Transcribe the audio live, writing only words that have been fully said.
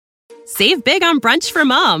Save big on brunch for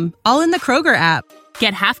mom, all in the Kroger app.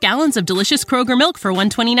 Get half gallons of delicious Kroger milk for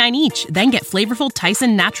 $1.29 each. Then get flavorful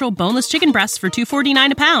Tyson natural boneless chicken breasts for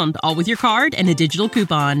 $2.49 a pound, all with your card and a digital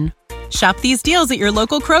coupon. Shop these deals at your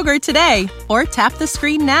local Kroger today, or tap the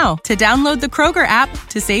screen now to download the Kroger app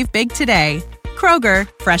to save big today. Kroger,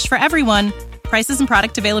 fresh for everyone. Prices and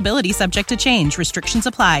product availability subject to change. Restrictions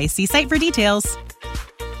apply. See site for details.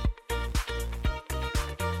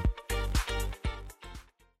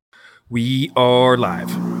 We are live.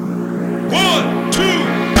 1, 2, 3,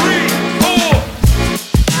 4.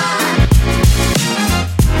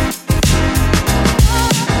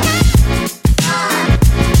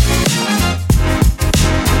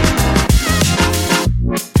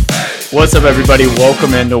 What's up, everybody?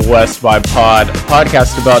 Welcome into West by Pod, a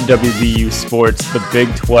podcast about WVU sports, the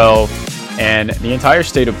Big 12, and the entire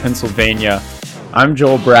state of Pennsylvania. I'm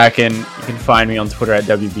Joel Bracken. You can find me on Twitter at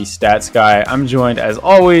WVStatsGuy. I'm joined, as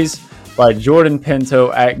always, by Jordan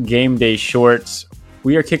Pinto at Game Day Shorts.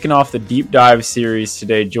 We are kicking off the deep dive series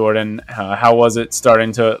today, Jordan. How was it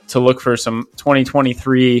starting to look for some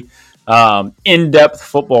 2023 in-depth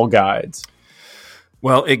football guides?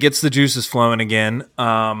 Well, it gets the juices flowing again.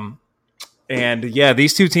 And yeah,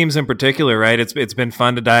 these two teams in particular, right? It's been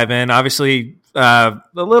fun to dive in. Obviously, a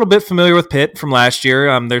little bit familiar with Pitt from last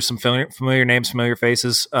year. There's some familiar names, familiar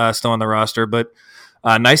faces still on the roster, but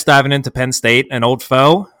nice diving into Penn State, an old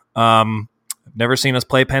foe. Never seen us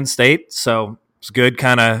play Penn State, so it's good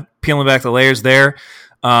kind of peeling back the layers there.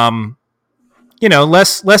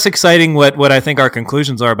 Less exciting what I think our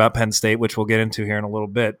conclusions are about Penn State, which we'll get into here in a little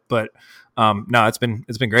bit. But no, it's been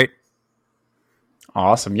great.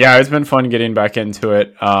 Awesome. Yeah, it's been fun getting back into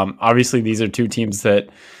it. Obviously, these are two teams that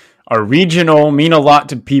are regional, mean a lot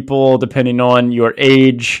to people depending on your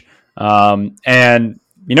age. And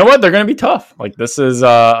you know what? They're going to be tough. Like, this is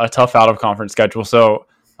a tough out-of-conference schedule. So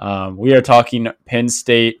we are talking Penn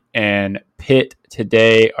State and Pitt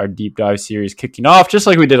today, our deep dive series kicking off, just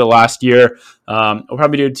like we did it last year. We'll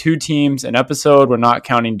probably do two teams an episode. We're not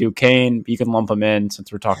counting Duquesne, but you can lump them in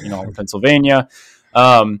since we're talking all of Pennsylvania.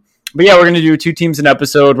 But yeah, we're going to do two teams an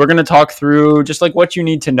episode. We're going to talk through just like what you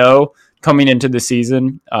need to know coming into the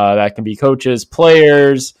season. That can be coaches,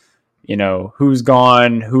 players, who's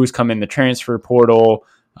gone, who's come in the transfer portal,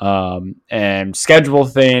 and schedule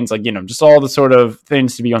things, like, just all the sort of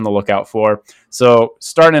things to be on the lookout for. So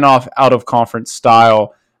starting off out of conference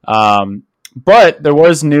style. But there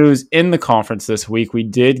was news in the conference this week. We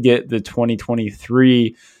did get the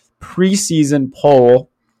 2023 preseason poll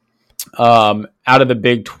out of the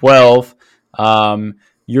Big 12.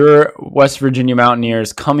 Your West Virginia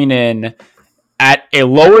Mountaineers coming in at a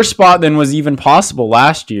lower spot than was even possible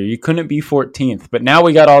last year. You couldn't be 14th, but now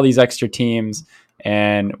we got all these extra teams,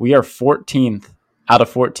 and we are 14th out of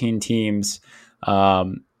 14 teams,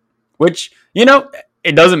 which,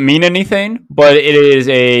 it doesn't mean anything, but it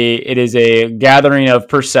is a gathering of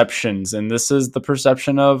perceptions, and this is the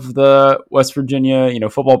perception of the West Virginia,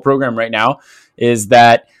 football program right now, is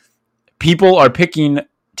that people are picking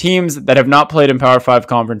teams that have not played in Power 5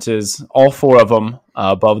 conferences, all four of them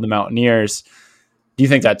above the Mountaineers. Do you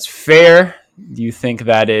think that's fair? Do you think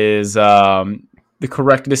that is the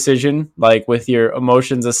correct decision, like with your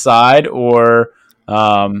emotions aside, or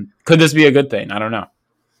could this be a good thing? I don't know.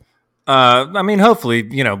 Hopefully,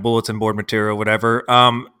 bulletin board material, whatever.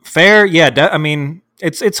 Fair, yeah.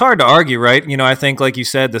 It's hard to argue, right? I think, like you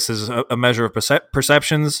said, this is a measure of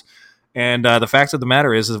perceptions. And the fact of the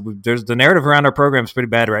matter is there's the narrative around our program is pretty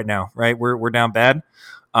bad right now, right? We're down bad.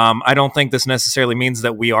 I don't think this necessarily means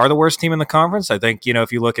that we are the worst team in the conference. I think,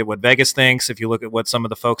 if you look at what Vegas thinks, if you look at what some of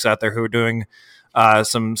the folks out there who are doing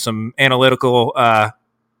some analytical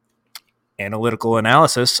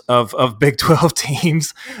analysis of Big 12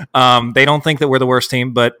 teams, they don't think that we're the worst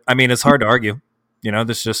team. But, it's hard to argue.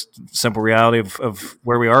 This is just simple reality of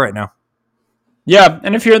where we are right now. Yeah,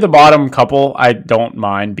 and if you're the bottom couple, I don't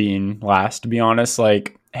mind being last, to be honest.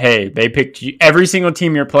 Like, hey, they picked you, every single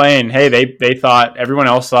team you're playing. Hey, they thought, everyone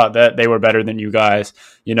else thought that they were better than you guys.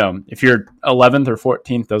 If you're 11th or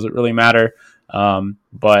 14th, doesn't really matter.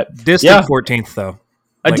 But distant 14th, though.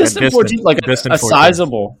 A distant 14th, like a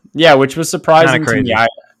sizable. Yeah, which was surprising to me.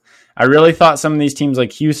 I really thought some of these teams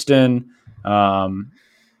like Houston, even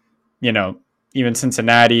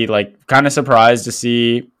Cincinnati, like, kind of surprised to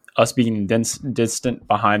see us being distant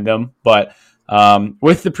behind them. But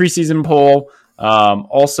with the preseason poll,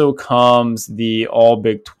 Also comes the All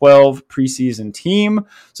Big 12 preseason team.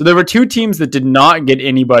 So there were two teams that did not get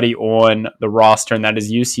anybody on the roster, and that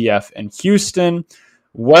is UCF and Houston.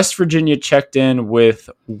 West Virginia checked in with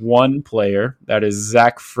one player, that is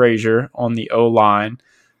Zach Frazier on the O-line.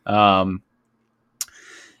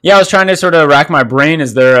 Yeah, I was trying to sort of rack my brain.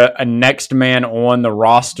 Is there a next man on the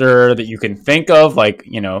roster that you can think of? Like,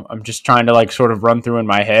 I'm just trying to like sort of run through in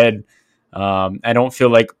my head. I don't feel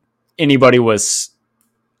like anybody was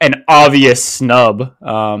an obvious snub.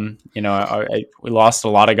 We lost a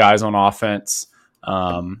lot of guys on offense,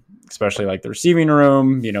 especially like the receiving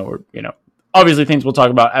room. Obviously things we'll talk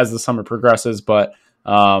about as the summer progresses. But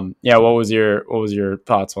what was your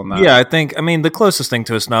thoughts on that? Yeah, the closest thing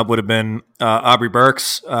to a snub would have been Aubrey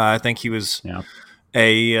Burks. I think he was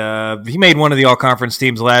he made one of the all-conference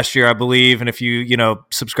teams last year, I believe. And if you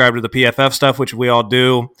subscribe to the PFF stuff, which we all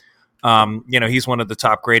do, he's one of the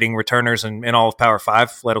top grading returners in all of Power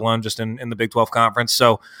 5, let alone just in the Big 12 conference.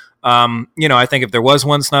 So, I think if there was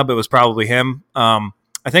one snub, it was probably him.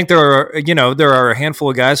 I think there are a handful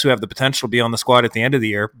of guys who have the potential to be on the squad at the end of the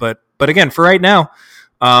year. But again, for right now,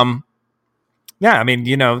 you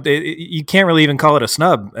can't really even call it a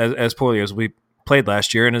snub as poorly as we played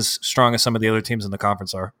last year and as strong as some of the other teams in the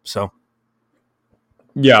conference are. So,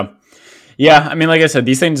 yeah. I mean, like I said,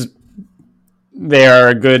 these things, they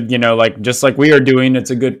are good, just like we are doing.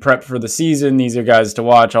 It's a good prep for the season. These are guys to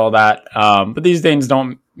watch, all that. But these things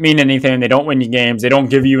don't mean anything. They don't win you games. They don't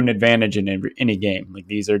give you an advantage in any game. Like,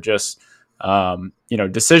 these are just,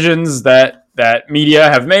 decisions that media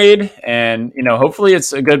have made. And, hopefully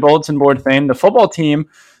it's a good bulletin board thing. The football team,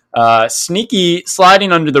 sneaky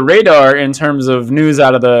sliding under the radar in terms of news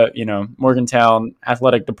out of the, Morgantown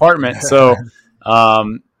athletic department. So,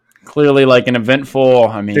 clearly like an eventful,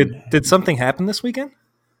 did something happen this weekend?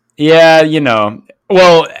 Yeah, as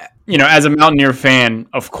a Mountaineer fan,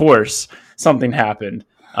 of course something happened.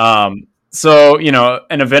 So,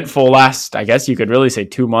 an eventful last, I guess you could really say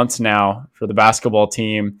 2 months now for the basketball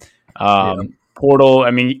team. Portal,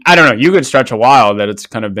 I don't know, you could stretch a while that it's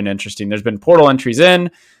kind of been interesting. There's been portal entries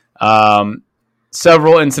in,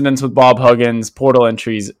 several incidents with Bob Huggins, portal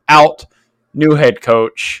entries out, new head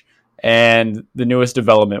coach, and the newest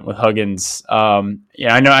development with Huggins. I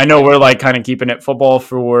know we're like kind of keeping it football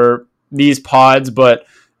for these pods, but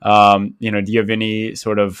do you have any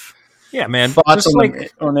sort of thoughts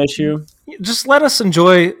on the issue? Just let us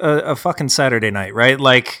enjoy a fucking Saturday night, right?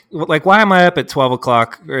 Like why am I up at 12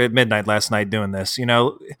 o'clock or at midnight last night doing this?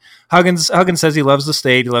 Huggins says he loves the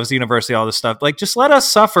state, he loves the university, all this stuff. Like, just let us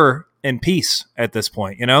suffer in peace at this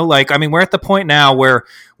point. We're at the point now where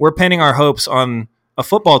we're pinning our hopes on a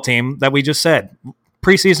football team that we just said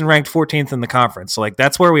preseason ranked 14th in the conference. So, like,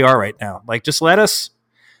 that's where we are right now. Like, just let us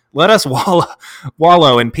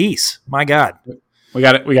wallow in peace. My God, we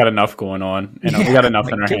got enough going on. We got enough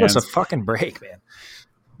in our hands. Give us a fucking break, man.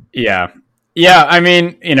 Yeah.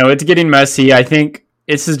 It's getting messy. I think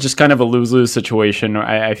this is just kind of a lose-lose situation.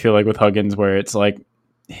 I feel like with Huggins, where it's like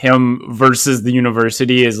him versus the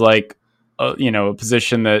university is like a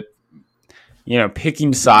position that,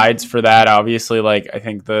 picking sides for that. Obviously, like, I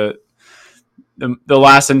think the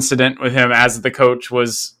last incident with him as the coach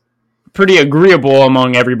was pretty agreeable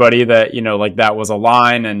among everybody that, like, that was a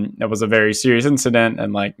line and that was a very serious incident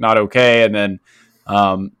and like not okay. And then,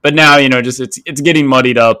 but now, just it's getting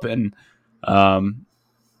muddied up. And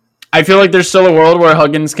I feel like there's still a world where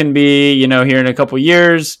Huggins can be, here in a couple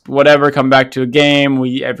years, whatever, come back to a game.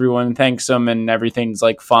 Everyone thanks him and everything's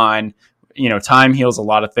like fine. Time heals a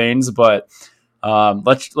lot of things, but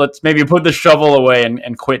let's maybe put the shovel away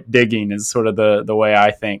and quit digging is sort of the way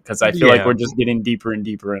I think, because I feel like we're just getting deeper and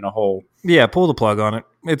deeper in a hole. Yeah, pull the plug on it.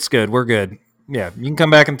 It's good. We're good. Yeah, you can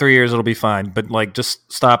come back in 3 years. It'll be fine. But like,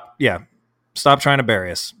 just stop. Yeah, stop trying to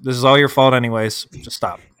bury us. This is all your fault anyways. Just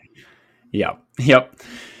stop. Yeah. Yep.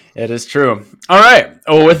 It is true. All right.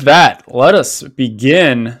 Well, with that, let us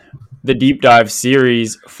begin the deep dive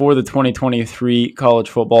series for the 2023 college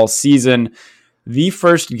football season. The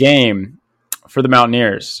first game for the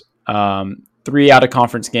Mountaineers, 3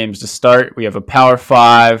 out-of-conference games to start. We have a Power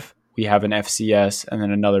 5, we have an FCS, and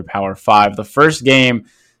then another Power 5. The first game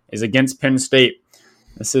is against Penn State.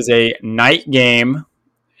 This is a night game.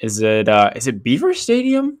 Is it Beaver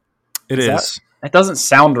Stadium? It is. That doesn't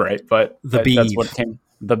sound right, but that's what came.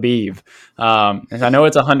 The Beeve. And I know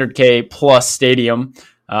it's 100K plus stadium.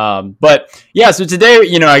 But yeah, so today,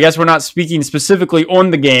 I guess we're not speaking specifically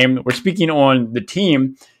on the game. We're speaking on the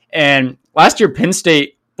team. And last year, Penn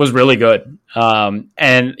State was really good. And,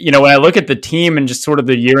 when I look at the team and just sort of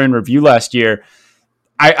the year in review last year,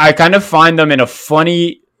 I kind of find them in a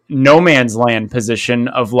funny no man's land position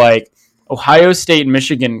of like Ohio State and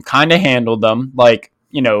Michigan kind of handled them. Like,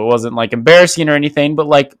 it wasn't like embarrassing or anything, but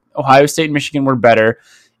like Ohio State and Michigan were better.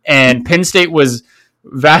 And Penn State was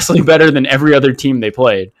vastly better than every other team they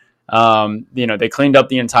played. They cleaned up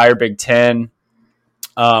the entire Big Ten.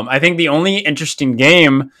 I think the only interesting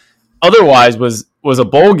game otherwise was was a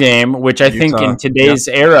bowl game, which I think Utah. in today's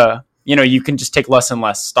era, you can just take less and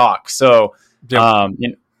less stock. So a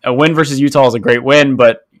win versus Utah is a great win,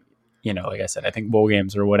 but like I said, I think bowl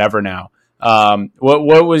games or whatever now.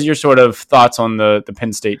 What was your sort of thoughts on the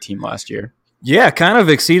Penn State team last year? Yeah, kind of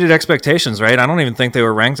exceeded expectations, right? I don't even think they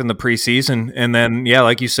were ranked in the preseason. And then, yeah,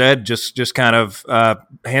 like you said, just kind of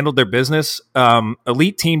handled their business.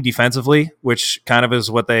 Elite team defensively, which kind of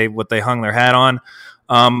is what they hung their hat on.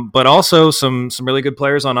 But also some really good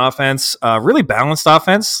players on offense. Really balanced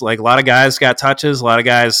offense. Like a lot of guys got touches. A lot of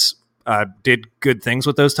guys did good things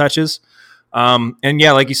with those touches. And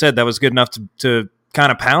yeah, like you said, that was good enough to kind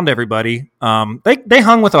of pound everybody. They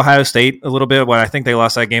hung with Ohio State a little bit. I think they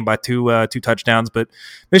lost that game by two touchdowns, but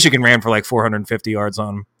Michigan ran for like 450 yards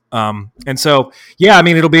on them. And so, yeah, I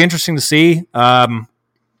mean, it'll be interesting to see. Coming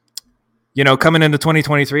into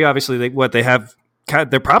 2023, obviously, they're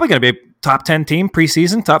probably going to be a top 10 team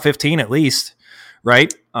preseason, top 15 at least,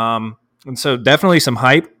 right? And so definitely some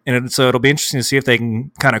hype, and so it'll be interesting to see if they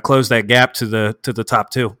can kind of close that gap to the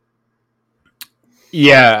top two.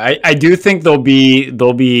 Yeah, I do think they'll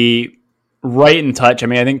be right in touch. I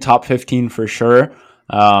mean, I think top 15 for sure.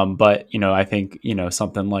 But I think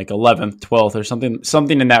something like 11th, 12th, or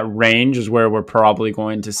something in that range is where we're probably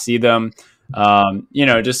going to see them.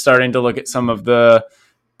 Just starting to look at some of the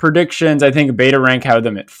predictions. I think Beta Rank had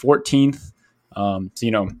them at 14th. I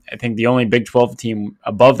think the only Big 12 team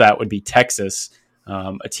above that would be Texas,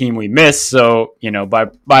 a team we missed. So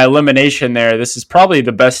by elimination, this is probably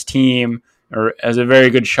the best team, or has a very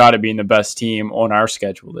good shot at being the best team on our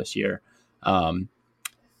schedule this year.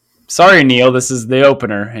 Sorry, Neil, this is the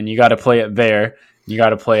opener, and you got to play it there. You got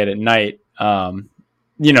to play it at night.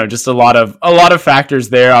 Just a lot of factors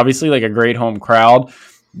there. Obviously, like a great home crowd.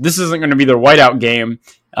 This isn't going to be their whiteout game,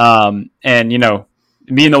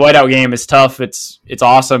 being the whiteout game is tough. It's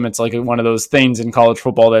awesome. It's like one of those things in college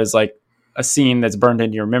football that is like a scene that's burned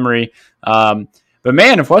into your memory. But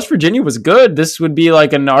man, if West Virginia was good, this would be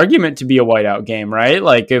like an argument to be a whiteout game, right?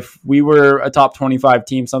 Like if we were a top 25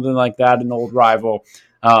 team, something like that, an old rival.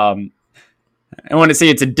 I want to say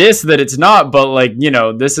it's a diss that it's not, but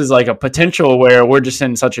this is like a potential where we're just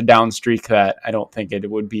in such a down streak that I don't think it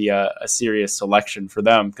would be a serious selection for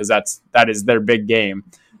them, because that is their big game.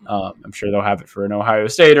 I'm sure they'll have it for an Ohio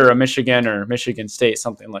State or a Michigan or Michigan State,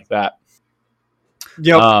 something like that.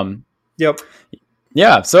 Yep.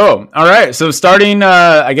 Yeah. So, all right. So starting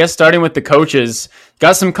with the coaches,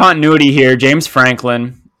 got some continuity here. James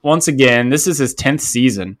Franklin, once again, this is his 10th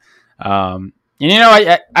season. I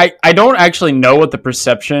don't actually know what the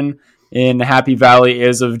perception in Happy Valley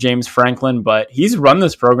is of James Franklin, but he's run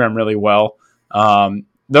this program really well.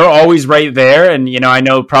 They're always right there. And, I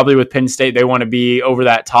know probably with Penn State, they want to be over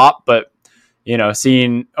that top, but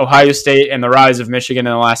seeing Ohio State and the rise of Michigan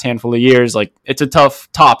in the last handful of years, like it's a tough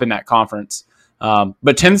top in that conference.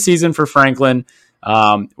 But 10th season for Franklin.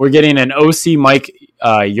 We're getting an OC. Mike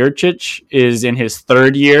Yurcich is in his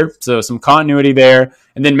third year, so some continuity there.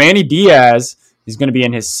 And then Manny Diaz is going to be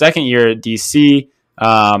in his second year at DC.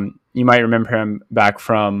 You might remember him back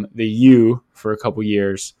from the U for a couple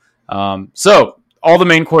years. So all the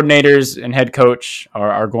main coordinators and head coach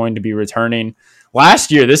are going to be returning.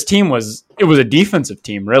 Last year, this team was a defensive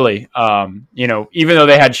team, really. Even though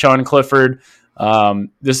they had Sean Clifford,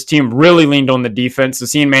 this team really leaned on the defense. So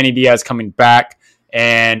seeing Manny Diaz coming back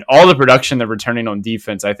and all the production they're returning on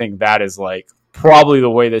defense, I think that is like probably the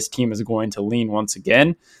way this team is going to lean once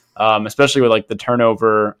again, especially with like the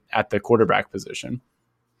turnover at the quarterback position.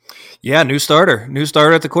 Yeah, new starter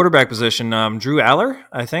at the quarterback position. Drew Aller,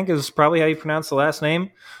 I think is probably how you pronounce the last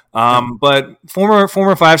name. But former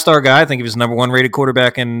 5-star guy. I think he was number 1 rated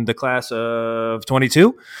quarterback in the class of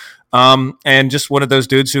 22. And just one of those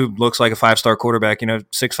dudes who looks like a 5-star quarterback,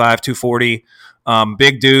 6'5", 240,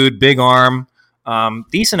 big dude, big arm,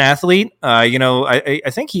 decent athlete. I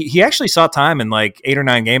think he actually saw time in like 8 or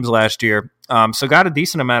 9 games last year. So got a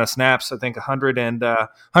decent amount of snaps. I think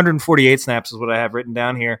 148 snaps is what I have written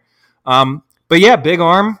down here. But yeah, big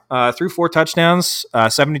arm, threw 4 touchdowns,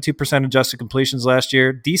 72% adjusted completions last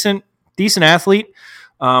year. Decent athlete.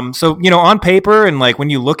 So, on paper and like when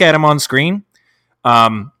you look at him on screen,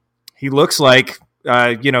 he looks like,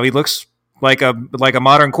 he looks like a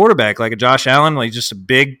modern quarterback, like a Josh Allen, like just a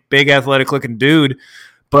big athletic looking dude.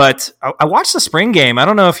 But I watched the spring game. I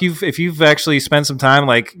don't know if you've actually spent some time,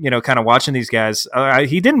 like, kind of watching these guys.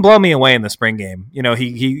 He didn't blow me away in the spring game.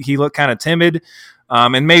 He looked kind of timid.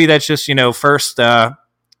 And maybe that's just, first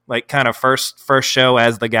show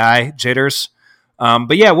as the guy, jitters.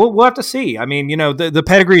 But yeah, we'll have to see. I mean, the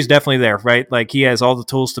pedigree is definitely there, right? Like he has all the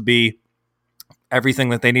tools to be everything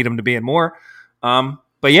that they need him to be and more.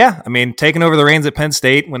 But yeah, I mean, taking over the reins at Penn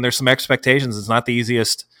State when there's some expectations is not the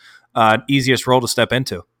easiest role to step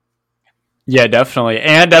into. Yeah, definitely.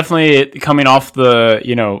 And definitely coming off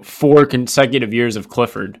the, 4 consecutive years of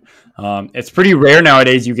Clifford. It's pretty rare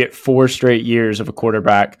nowadays you get 4 straight years of a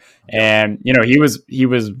quarterback. And, he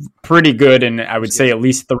was pretty good in, I would say, at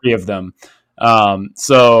least 3 of them.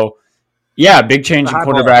 So, yeah, big change in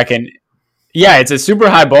quarterback. And, yeah, it's a super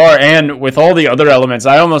high bar. And with all the other elements,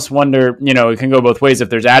 I almost wonder, it can go both ways. If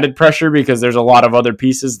there's added pressure because there's a lot of other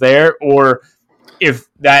pieces there, or if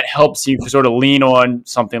that helps you sort of lean on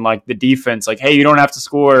something like the defense, like, hey, you don't have to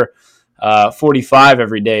score 45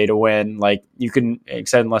 every day to win. Like, you can,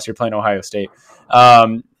 except unless you're playing Ohio State,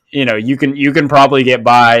 you can probably get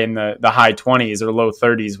by in the high 20s or low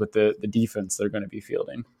 30s with the defense they're going to be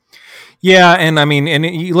fielding. Yeah, and I mean, and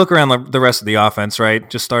you look around the rest of the offense, right?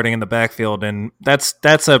 Just starting in the backfield, and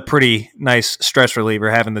that's a pretty nice stress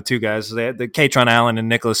reliever having the two guys, the Katron Allen and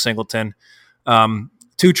Nicholas Singleton,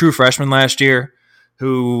 2 true freshmen last year,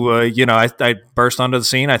 who I burst onto the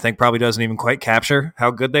scene. I think probably doesn't even quite capture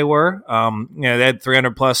how good they were. They had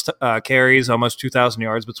 300 plus carries, almost 2,000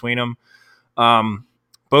 yards between them.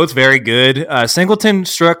 Both very good. Singleton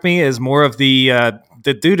struck me as more of the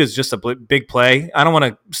dude is just a big play. I don't want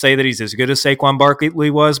to say that he's as good as Saquon Barkley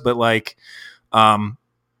was, but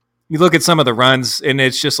you look at some of the runs and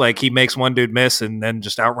it's just like he makes one dude miss and then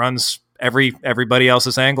just outruns everybody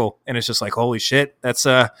else's angle. And it's just like, holy shit, it's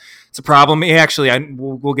a problem. He actually,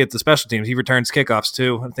 we'll get to special teams. He returns kickoffs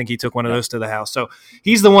too. I think he took one of those to the house. So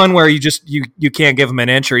he's the one where you can't give him an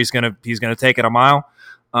inch or he's going to take it a mile.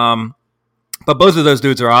 But both of those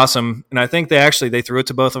dudes are awesome, and I think they threw it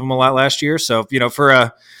to both of them a lot last year. So for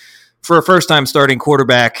a first time starting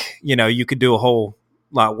quarterback, you could do a whole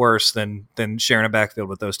lot worse than sharing a backfield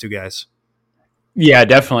with those two guys. Yeah,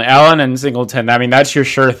 definitely. Allen and Singleton. I mean, that's your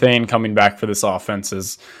sure thing coming back for this offense.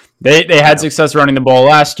 Is they had success running the ball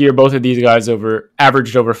last year. Both of these guys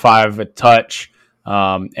averaged over 5 a touch.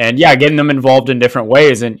 And yeah, getting them involved in different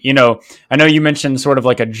ways. And, I know you mentioned sort of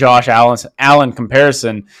like a Josh Allen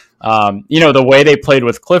comparison. The way they played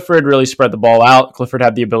with Clifford really spread the ball out. Clifford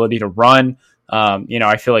had the ability to run.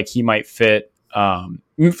 I feel like he might fit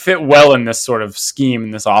well in this sort of scheme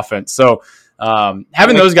in this offense. So,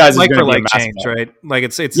 having those guys is going to be a change, right? Like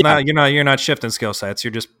it's not, you're not shifting skill sets.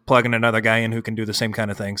 You're just plugging another guy in who can do the same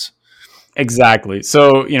kind of things. Exactly.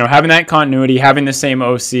 So, having that continuity, having the same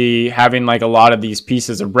OC, having like a lot of these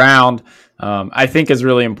pieces around, I think is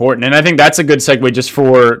really important. And I think that's a good segue just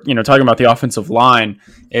for, talking about the offensive line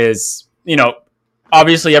is,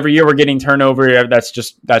 obviously every year we're getting turnover.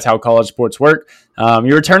 That's how college sports work.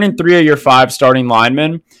 You're returning 3 of your 5 starting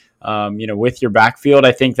linemen, with your backfield.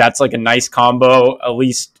 I think that's like a nice combo, at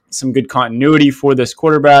least some good continuity for this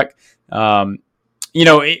quarterback.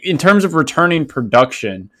 In terms of returning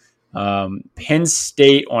production, Penn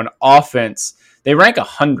State on offense, they rank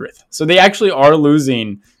 100th. So they actually are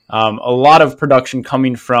losing a lot of production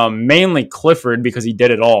coming from mainly Clifford because he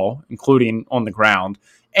did it all, including on the ground,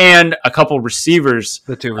 and a couple receivers.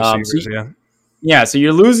 The 2 receivers, yeah. Yeah, so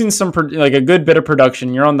you're losing like a good bit of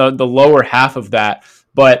production. You're on the lower half of that.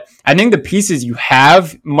 But I think the pieces you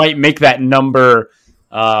have might make that number,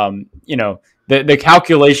 the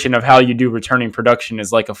calculation of how you do returning production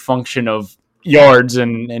is like a function of yards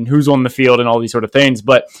and who's on the field and all these sort of things.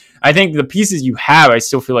 But I think the pieces you have, I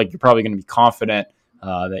still feel like you're probably going to be confident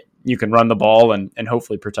that you can run the ball and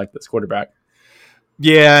hopefully protect this quarterback.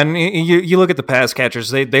 Yeah, and you look at the pass catchers.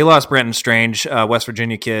 They lost Brenton Strange, West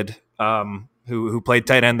Virginia kid, who played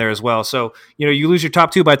tight end there as well. So, you lose your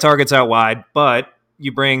top 2 by targets out wide, but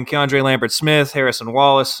you bring Keandre Lambert-Smith, Harrison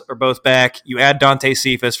Wallace are both back. You add Dante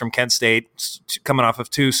Cephas from Kent State, coming off of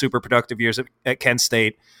 2 super productive years at Kent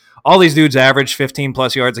State. All these dudes average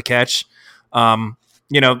 15-plus yards a catch. I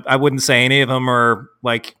wouldn't say any of them are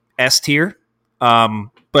like S tier,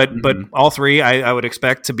 but all 3 I would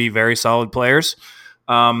expect to be very solid players.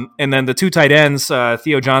 And then the 2 tight ends,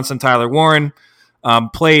 Theo Johnson, Tyler Warren,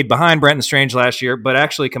 played behind Brenton Strange last year, but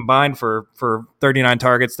actually combined for 39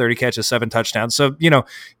 targets, 30 catches, 7 touchdowns. So,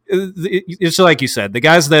 it's like you said, the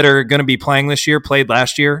guys that are going to be playing this year played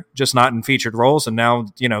last year, just not in featured roles. And now,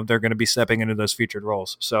 they're going to be stepping into those featured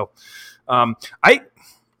roles. So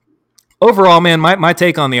overall, man, my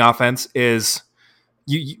take on the offense is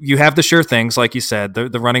you have the sure things, like you said,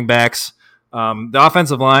 the running backs, the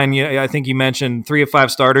offensive line. I think you mentioned 3 of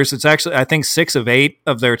 5 starters. It's actually, I think 6 of 8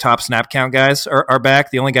 of their top snap count guys are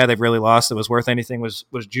back. The only guy they've really lost that was worth anything was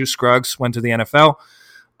Juice Scruggs, went to the NFL.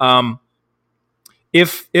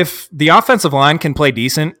 If the offensive line can play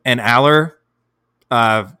decent and Aller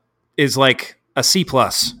is like a C+,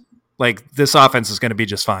 like this offense is going to be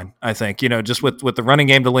just fine. I think, just with the running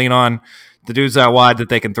game to lean on, the dudes out wide that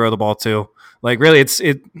they can throw the ball to. Like really, you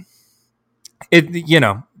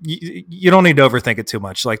don't need to overthink it too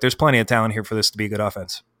much. Like there's plenty of talent here for this to be a good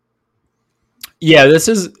offense. Yeah, this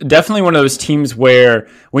is definitely one of those teams where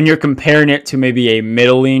when you're comparing it to maybe a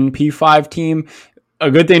middling P5 team, a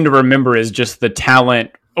good thing to remember is just the talent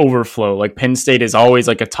overflow. Like Penn State is always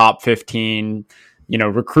like a top 15,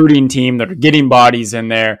 recruiting team that are getting bodies in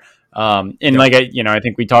there. I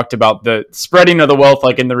think we talked about the spreading of the wealth,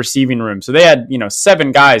 like in the receiving room. So they had,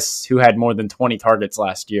 7 guys who had more than 20 targets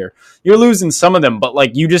last year. You're losing some of them, but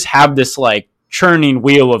like you just have this like churning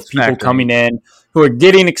wheel of people coming in who are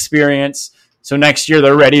getting experience. So next year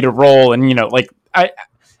they're ready to roll. And,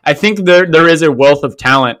 I think there is a wealth of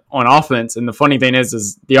talent on offense. And the funny thing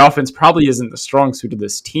is the offense probably isn't the strong suit of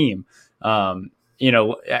this team. I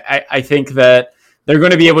think that they're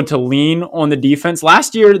going to be able to lean on the defense.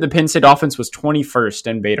 Last year, the Penn State offense was 21st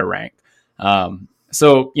in beta rank.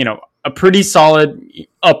 So, a pretty solid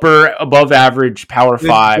upper above average power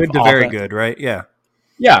 5. Good to very good, right? Yeah.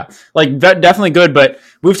 Yeah, like definitely good. But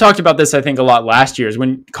we've talked about this, I think, a lot last year is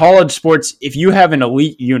when college sports, if you have an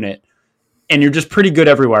elite unit and you're just pretty good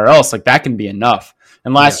everywhere else, like that can be enough.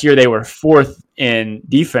 And last year they were 4th in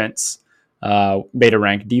defense, beta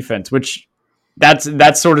rank defense, which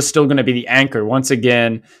that's sort of still going to be the anchor. Once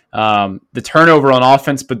again, the turnover on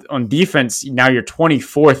offense, but on defense, now you're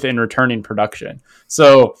 24th in returning production.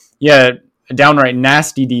 So yeah, a downright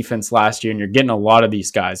nasty defense last year, and you're getting a lot of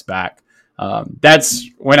these guys back. That's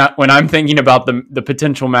when I'm thinking about the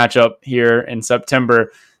potential matchup here in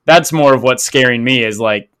September. That's more of what's scaring me is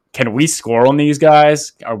like, can we score on these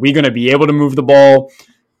guys? Are we going to be able to move the ball?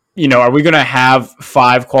 Are we going to have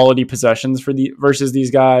 5 quality possessions versus these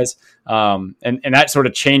guys? And that sort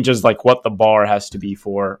of changes like what the bar has to be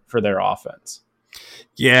for their offense.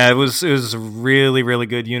 Yeah, it was a really, really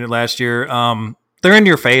good unit last year. They're in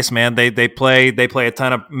your face, man. They play a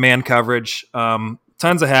ton of man coverage.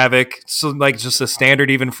 Tons of havoc, so like just a standard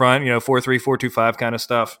even front, 4-3, 4-2-5 kind of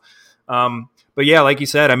stuff. But yeah, like you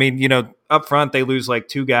said, I mean, up front they lose like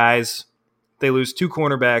 2 guys, they lose 2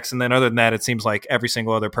 cornerbacks, and then other than that, it seems like every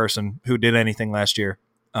single other person who did anything last year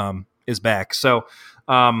is back. So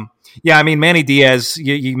yeah, I mean, Manny Diaz,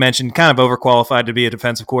 you mentioned, kind of overqualified to be a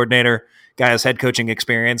defensive coordinator. Guy has head coaching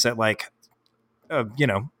experience at like,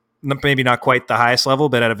 maybe not quite the highest level,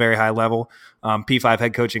 but at a very high level. P5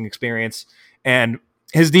 head coaching experience. And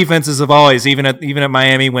his defenses have always, even at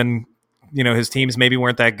Miami, when his teams maybe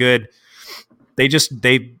weren't that good, they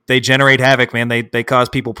generate havoc, man. They cause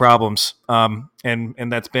people problems,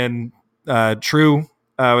 and that's been true.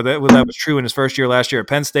 That was true in his first year last year at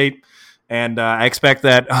Penn State, and I expect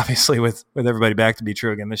that obviously with everybody back to be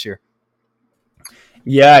true again this year.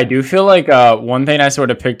 Yeah, I do feel like one thing I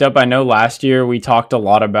sort of picked up. I know last year we talked a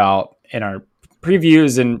lot about in our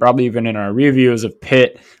previews and probably even in our reviews of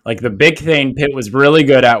Pitt, like the big thing Pitt was really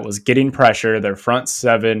good at was getting pressure. Their front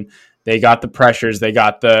 7, they got the pressures, they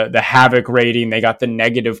got the havoc rating, they got the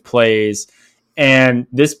negative plays. And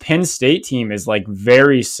this Penn State team is like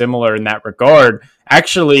very similar in that regard.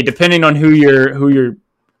 Actually, depending on whose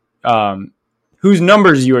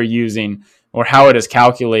numbers you are using or how it is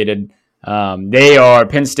calculated,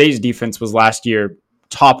 Penn State's defense was last year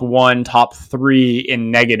top 1, top 3 in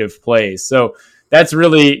negative plays. So that's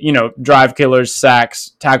really, drive killers,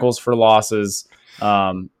 sacks, tackles for losses.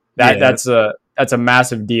 That's a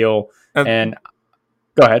massive deal. And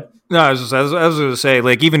go ahead. No, I was going to say,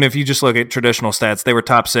 like, even if you just look at traditional stats, they were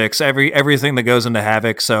top 6. Everything that goes into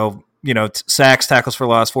havoc. So, sacks, tackles for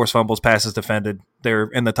loss, forced fumbles, passes defended. They're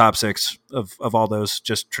in the top 6 of all those,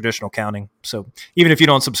 just traditional counting. So even if you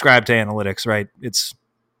don't subscribe to analytics, right, it's,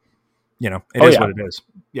 it is what it is.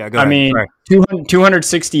 Yeah, go ahead. I mean,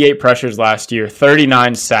 268 pressures last year,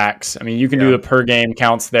 39 sacks. I mean, you can do the per game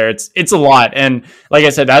counts there. It's a lot. And like I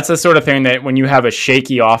said, that's the sort of thing that when you have a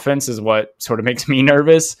shaky offense is what sort of makes me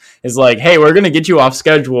nervous is like, hey, we're going to get you off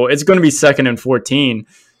schedule. It's going to be 2nd and 14.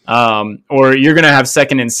 Or you're going to have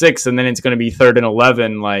 2nd and 6, and then it's going to be 3rd and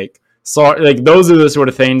 11. Like those are the sort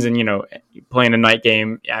of things. And, playing a night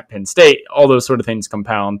game at Penn State, all those sort of things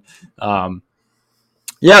compound.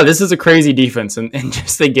 Yeah, this is a crazy defense, and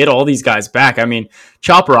just they get all these guys back. I mean,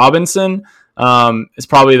 Chop Robinson is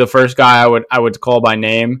probably the first guy I would call by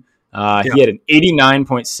name. He had an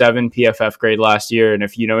 89.7 PFF grade last year, and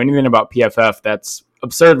if you know anything about PFF, that's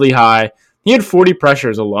absurdly high. He had 40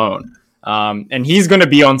 pressures alone, and he's going to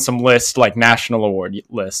be on some list, like national award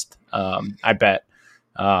list, I bet.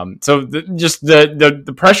 So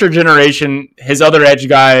the pressure generation, his other edge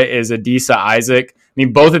guy is Adisa Isaac. I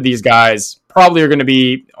mean, both of these guys probably are going to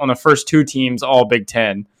be on the first 2 teams, all Big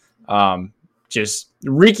Ten. just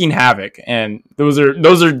wreaking havoc. And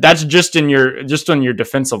that's just on your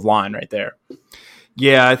defensive line right there.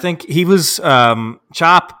 Yeah, I think he was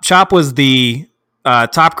Chop was the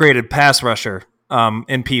top graded pass rusher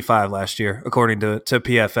in P5 last year, according to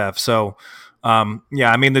PFF. So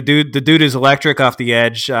yeah, I mean the dude is electric off the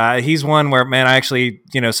edge. He's one where, man, I actually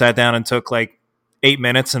sat down and took like 8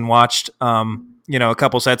 minutes and watched a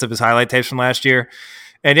couple sets of his highlight tapes from last year.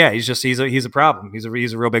 And yeah, he's a problem. He's a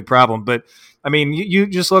real big problem. But I mean, you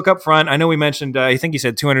just look up front. I know we mentioned, I think he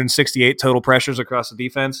said 268 total pressures across the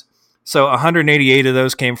defense. So 188 of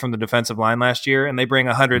those came from the defensive line last year, and they bring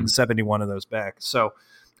 171 of those back. So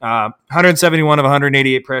 171 of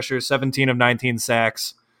 188 pressures, 17 of 19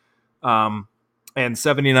 sacks, and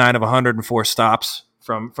 79 of 104 stops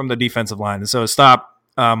from the defensive line. And so a stop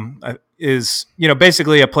is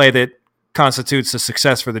basically a play that constitutes a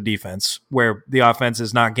success for the defense, where the offense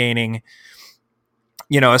is not gaining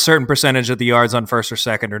a certain percentage of the yards on first or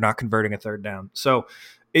second, or not converting a third down. So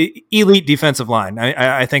elite defensive line.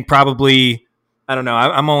 I think probably, I don't know,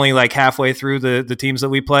 I'm only like halfway through the teams that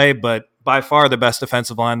we play, but by far the best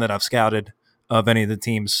defensive line that I've scouted of any of the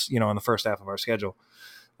teams, in the first half of our schedule.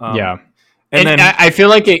 Yeah. And then I feel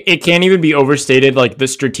like it can't even be overstated, like the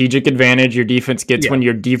strategic advantage your defense gets when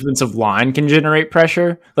your defensive line can generate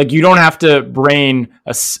pressure. Like, you don't have to brain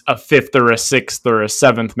a fifth or a sixth or a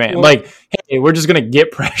seventh man. Well, like, hey, we're just going to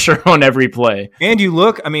get pressure on every play. And you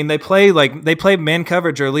look, I mean, they play man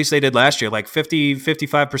coverage, or at least they did last year, like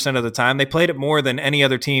 55% of the time. They played it more than any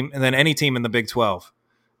other team, and than any team in the Big 12.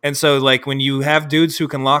 And so, like, when you have dudes who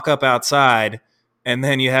can lock up outside, and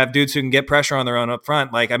then you have dudes who can get pressure on their own up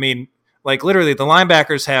front, like, I mean, like, literally, the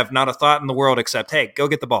linebackers have not a thought in the world except, hey, go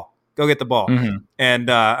get the ball. Go get the ball. Mm-hmm.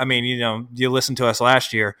 And, I mean, you listened to us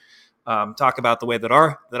last year talk about the way that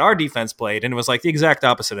our defense played, and it was like the exact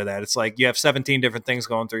opposite of that. It's like you have 17 different things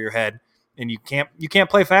going through your head, and you can't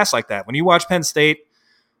play fast like that. When you watch Penn State,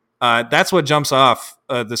 that's what jumps off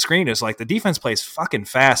the screen, is like the defense plays fucking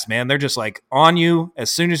fast, man. They're just like on you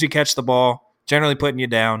as soon as you catch the ball, generally putting you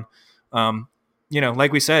down.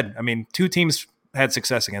 Like we said, I mean, two teams had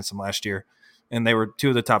success against them last year, and they were two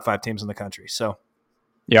of the top 5 teams in the country. So,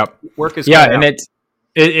 yep, work is and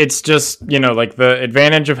it's just like the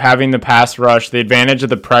advantage of having the pass rush, the advantage of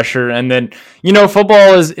the pressure, and then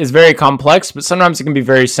football is very complex, but sometimes it can be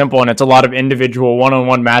very simple, and it's a lot of individual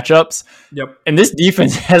one-on-one matchups. Yep, and this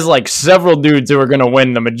defense has like several dudes who are going to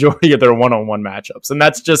win the majority of their one-on-one matchups, and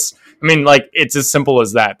that's just, I mean, like, it's as simple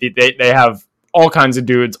as that. They have all kinds of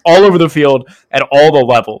dudes all over the field at all the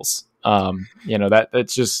levels.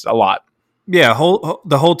 That's just a lot. Yeah,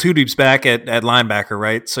 the whole two deeps back at linebacker,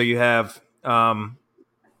 right? So you have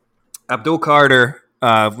Abdul Carter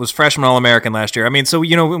was freshman All-American last year. I mean, so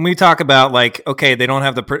when we talk about, like, okay, they don't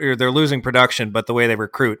have they're losing production, but the way they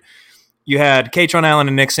recruit, you had Katron Allen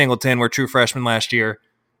and Nick Singleton were true freshmen last year,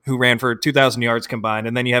 who ran for 2,000 yards combined,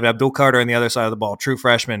 and then you have Abdul Carter on the other side of the ball, true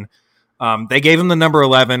freshman. They gave him the number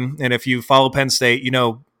 11, and if you follow Penn State,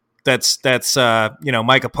 that's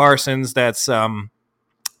Micah Parsons. That's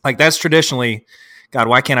that's traditionally, God,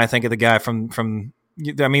 why can't I think of the guy from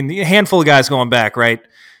I mean, a handful of guys going back, right?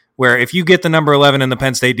 Where if you get the number 11 in the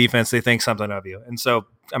Penn State defense, they think something of you. And so,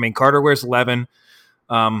 I mean, Carter wears 11.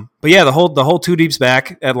 But yeah, the whole two deeps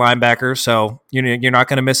back at linebacker. So you're not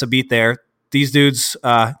going to miss a beat there. These dudes,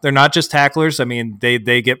 they're not just tacklers. I mean,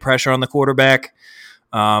 they get pressure on the quarterback.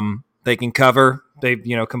 They can cover. They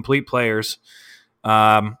complete players.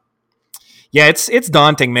 Yeah, it's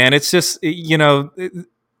daunting, man. It's just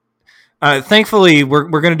thankfully we're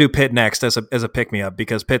going to do Pitt next as a pick me up,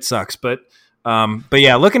 because Pitt sucks. But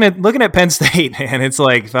yeah, looking at Penn State, and it's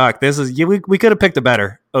like, fuck, this is we could have picked a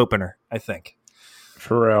better opener, I think.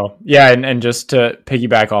 For real. Yeah, and just to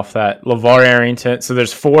piggyback off that, LeVar Arrington. So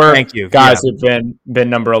there's 4 guys who've been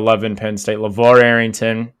number 11 Penn State. LeVar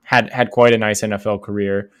Arrington had quite a nice NFL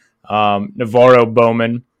career. Navarro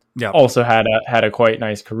Bowman also had a quite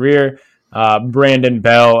nice career. Brandon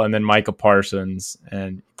Bell, and then Micah Parsons,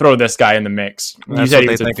 and throw this guy in the mix. You said he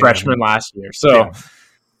was a freshman last year. So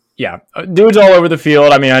yeah, dudes all over the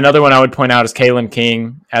field. I mean, another one I would point out is Kalen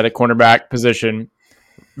King at the cornerback position.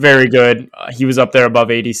 Very good. He was up there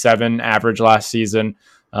above 87 average last season.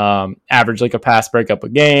 Averaged like a pass breakup a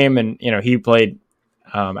game, and he played.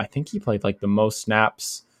 I think he played like the most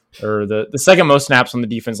snaps, or the second most snaps on the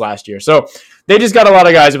defense last year. So they just got a lot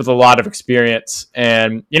of guys with a lot of experience,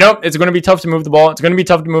 and it's going to be tough to move the ball. It's going to be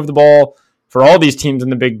tough to move the ball for all these teams in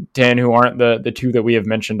the Big Ten who aren't the 2 that we have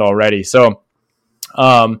mentioned already. So,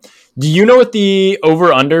 do you know what the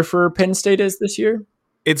over/under for Penn State is this year?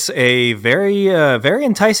 It's a very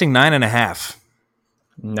enticing 9.5.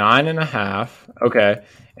 9.5. Okay.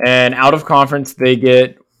 And out of conference, they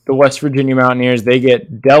get the West Virginia Mountaineers, they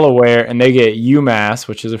get Delaware, and they get UMass,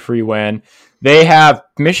 which is a free win. They have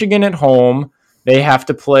Michigan at home. They have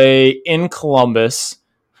to play in Columbus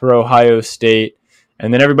for Ohio State.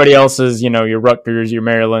 And then everybody else is, your Rutgers, your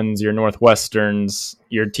Marylands, your Northwesterns,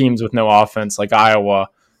 your teams with no offense like Iowa.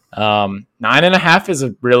 9.5 is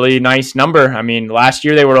a really nice number. I mean, last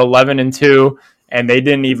year they were 11-2, and they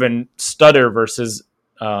didn't even stutter versus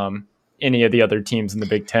any of the other teams in the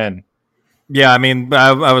Big Ten. Yeah, I mean,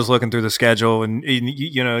 I was looking through the schedule, and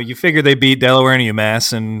you figure they beat Delaware and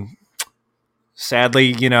UMass, and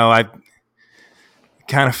sadly, I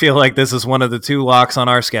kind of feel like this is one of the two locks on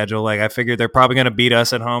our schedule. Like, I figured they're probably going to beat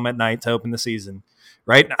us at home at night to open the season,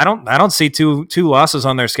 right? I don't see two losses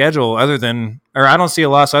on their schedule I don't see a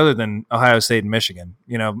loss other than Ohio State and Michigan.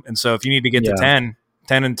 And so if you need to get to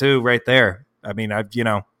 10-2 right there, I mean,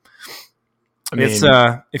 it's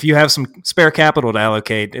if you have some spare capital to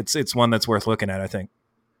allocate, it's one that's worth looking at, I think.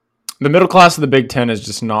 The middle class of the Big Ten is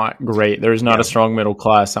just not great. There's not a strong middle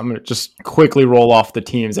class. I'm going to just quickly roll off the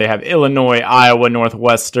teams. They have Illinois, Iowa,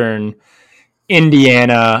 Northwestern,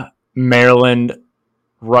 Indiana, Maryland,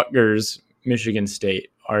 Rutgers, Michigan State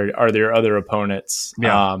are their other opponents.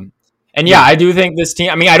 Yeah. I do think this team,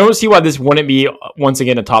 I don't see why this wouldn't be, once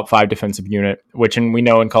again, a top 5 defensive unit, which we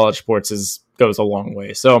know in college sports goes a long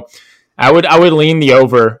way. So I would lean the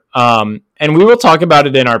over. And we will talk about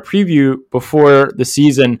it in our preview before the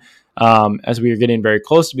season, as we are getting very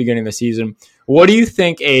close to beginning the season. What do you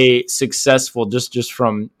think a successful, just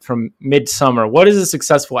from midsummer, what is a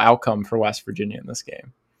successful outcome for West Virginia in this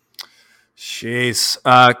game? Jeez.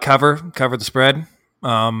 Cover the spread.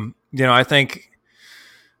 I think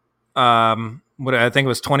I think it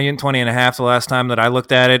was 20 and 20.5 the last time that I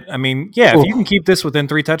looked at it. I mean, yeah, if you can keep this within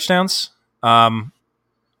 3 touchdowns,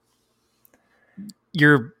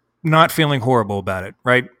 you're not feeling horrible about it,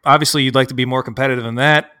 right? Obviously, you'd like to be more competitive than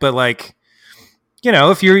that, but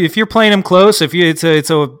if you're playing them close, it's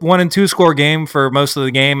a 1-2 score game for most of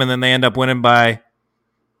the game, and then they end up winning by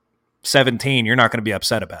 17, you're not going to be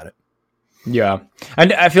upset about it. Yeah.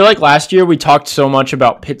 And I feel like last year we talked so much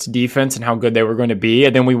about Pitt's defense and how good they were going to be,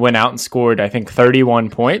 and then we went out and scored, I think,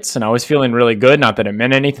 31 points, and I was feeling really good. Not that it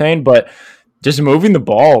meant anything, but just moving the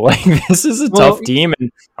ball, this is a tough team,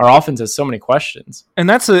 and our offense has so many questions. And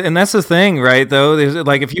that's the thing, right? Though,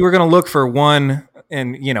 if you were going to look for one,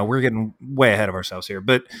 and we're getting way ahead of ourselves here,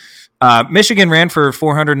 but Michigan ran for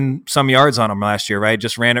 400 and some yards on them last year, right?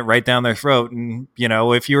 Just ran it right down their throat. And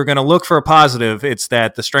if you were going to look for a positive, it's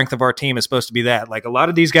that the strength of our team is supposed to be that. Like, a lot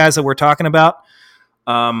of these guys that we're talking about,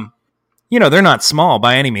 they're not small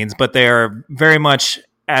by any means, but they are very much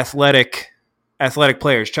athletic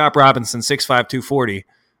players. Chop Robinson, 6'5", 240,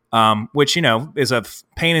 which, is a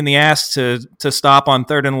pain in the ass to stop on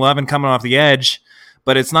 3rd and 11 coming off the edge,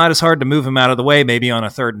 but it's not as hard to move him out of the way maybe on a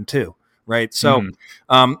 3rd and 2, right? So,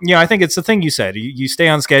 I think it's the thing you said. You stay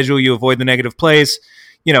on schedule, you avoid the negative plays.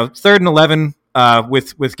 3rd and 11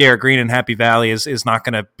 with Garrett Green and Happy Valley is not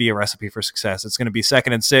going to be a recipe for success. It's going to be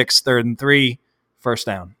 2nd and 6, 3rd and 3, first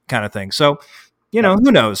down kind of thing. So,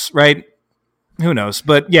 who knows, right? Who knows?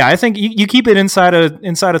 But yeah, I think you keep it inside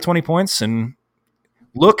of 20 points and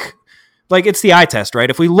look like it's the eye test, right?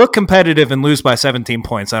 If we look competitive and lose by 17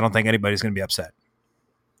 points, I don't think anybody's going to be upset.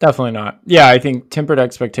 Definitely not. Yeah, I think tempered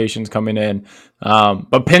expectations coming in.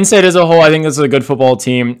 But Penn State as a whole, I think this is a good football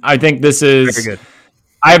team. I think this is very good.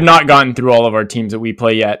 I have not gotten through all of our teams that we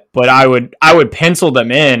play yet, but I would pencil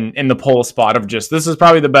them in the poll spot of just, this is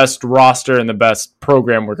probably the best roster and the best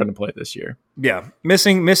program we're going to play this year. Yeah.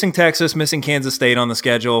 Missing Texas, missing Kansas State on the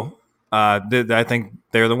schedule. I think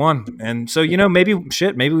they're the one. And so, maybe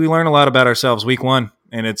we learn a lot about ourselves week 1,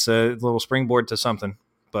 and it's a little springboard to something.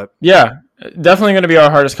 But yeah, definitely going to be our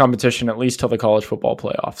hardest competition, at least till the college football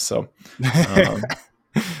playoffs. So,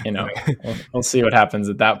 we'll see what happens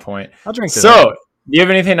at that point. I'll drink to so, that. Do you have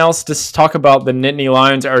anything else to talk about the Nittany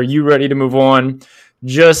Lions? Are you ready to move on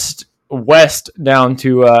just west down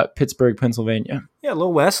to Pittsburgh, Pennsylvania? Yeah, a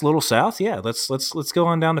little west, a little south. Yeah, let's go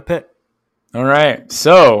on down to Pitt. All right.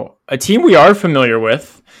 So, a team we are familiar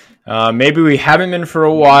with. Maybe we haven't been for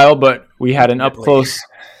a while, but we had an up close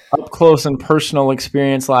and personal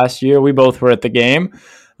experience last year. We both were at the game.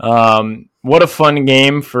 What a fun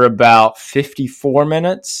game for about 54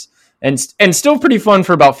 minutes. And still pretty fun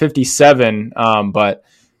for about 57. But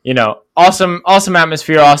awesome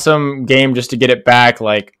atmosphere, awesome game just to get it back.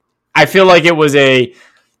 Like, I feel like it was a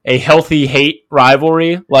healthy hate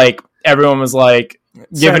rivalry. Like, everyone was like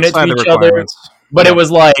giving it to each other. but it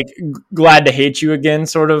was like glad to hate you again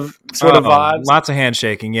sort of vibes. Lots of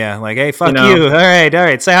handshaking. Yeah. Like, hey, fuck you. All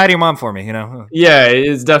right. Say hi to your mom for me, Yeah,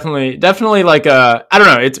 it's definitely like I don't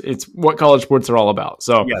know. It's what college sports are all about.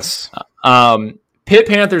 So yes. Pitt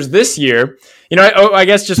Panthers this year, I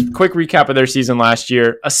guess just quick recap of their season last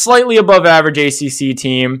year, a slightly above average ACC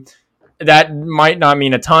team. That might not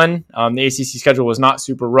mean a ton. The ACC schedule was not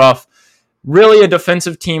super rough. Really a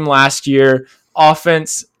defensive team last year.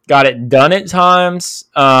 Offense got it done at times.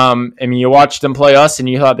 You watched them play us and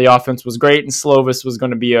you thought the offense was great and Slovis was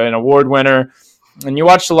going to be an award winner. And you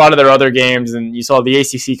watched a lot of their other games and you saw the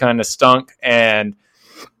ACC kind of stunk and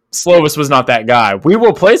Slovis was not that guy. We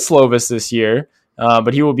will play Slovis this year,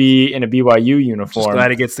 but he will be in a BYU uniform. Just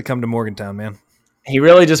glad he gets to come to Morgantown, man. He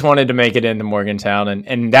really just wanted to make it into Morgantown,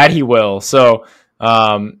 and that he will. So,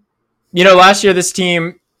 last year this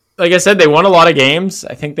team, like I said, they won a lot of games.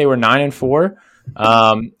 I think they were 9-4.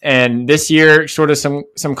 And this year, sort of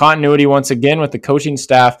some continuity once again with the coaching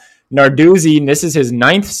staff. Narduzzi, this is his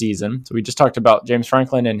 9th season. So we just talked about James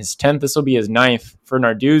Franklin and his 10th. This will be his 9th for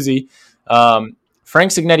Narduzzi.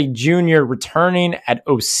 Frank Signetti Jr. returning at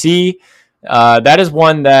OC. That is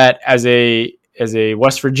one that as a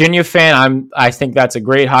West Virginia fan, I think that's a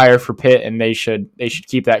great hire for Pitt, and they should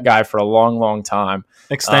keep that guy for a long, long time.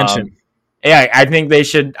 Extension. I think they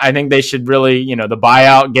should really, the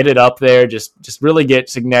buyout, get it up there, just really get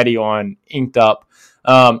Signetti on inked up.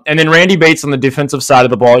 And then Randy Bates on the defensive side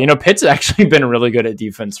of the ball. Pitt's actually been really good at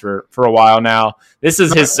defense for a while now. This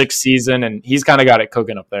is his 6th season, and he's kind of got it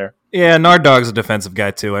cooking up there. Yeah, Nard Dogg's a defensive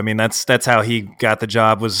guy too. I mean, that's how he got the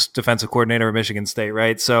job, was defensive coordinator at Michigan State,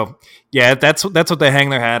 right? So, yeah, that's what they hang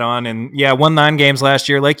their hat on. And yeah, won 9 games last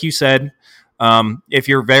year, like you said. If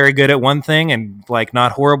you're very good at one thing and like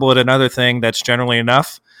not horrible at another thing, that's generally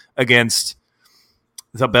enough against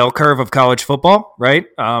the bell curve of college football, right?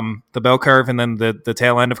 The bell curve and then the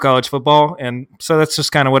tail end of college football. And so that's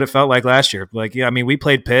just kind of what it felt like last year. Like, yeah, I mean, we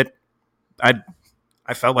played Pitt. I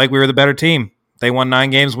felt like we were the better team. They won 9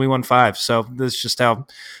 games, we won 5. So this is just how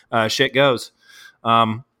shit goes.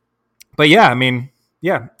 But yeah, I mean,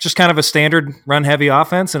 yeah, just kind of a standard run-heavy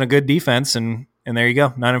offense and a good defense, and there you go,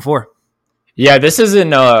 9-4. Yeah, this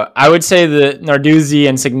isn't. I would say the Narduzzi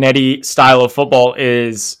and Signetti style of football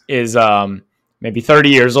is maybe 30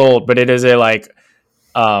 years old, but it is a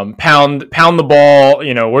pound the ball.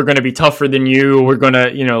 We're going to be tougher than you. We're going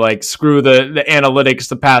to screw the analytics,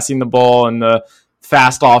 the passing the ball, and the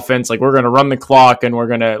fast offense. Like, we're going to run the clock and we're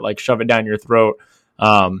going to shove it down your throat.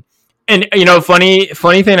 And funny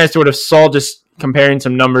thing I sort of saw just comparing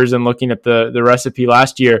some numbers and looking at the recipe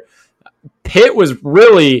last year. Pitt was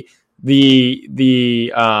really the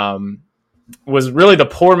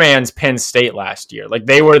poor man's Penn State last year. Like,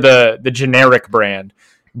 they were the generic brand.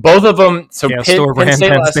 Both of them. So yeah,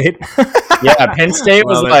 Penn State. Yeah, Penn State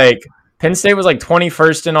was Penn State was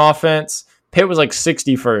 21st in offense. Pitt was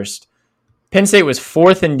 61st. Penn State was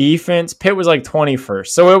 4th in defense. Pitt was 21st.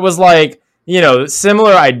 So it was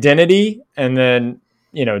similar identity, and then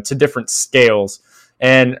to different scales.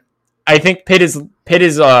 And I think Pitt is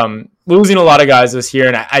losing a lot of guys this year,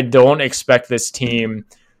 and I don't expect this team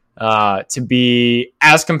to be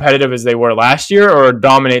as competitive as they were last year or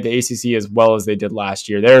dominate the ACC as well as they did last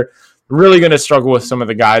year. They're really going to struggle with some of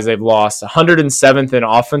the guys they've lost. 107th in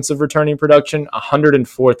offensive returning production,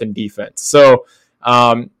 104th in defense. So,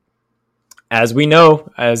 as we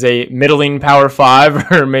know, as a middling Power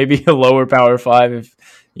 5 or maybe a lower Power 5, if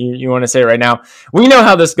you want to say it right now, we know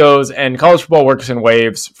how this goes, and college football works in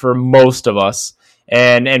waves for most of us.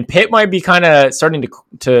 And Pitt might be kind of starting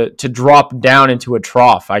to drop down into a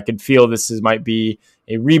trough. I could feel might be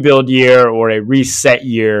a rebuild year or a reset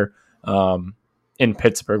year in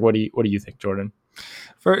Pittsburgh. What do you think, Jordan?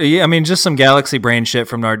 Just some galaxy brain shit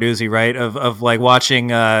from Narduzzi, right? Of watching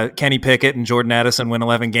Kenny Pickett and Jordan Addison win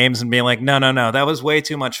 11 games and being like, no, that was way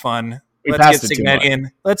too much fun. Let's get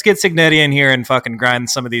Signetti in here and fucking grind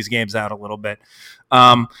some of these games out a little bit.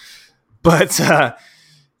 It's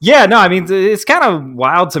kind of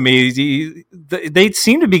wild to me. They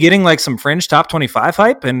seem to be getting some fringe top 25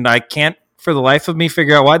 hype, and I can't for the life of me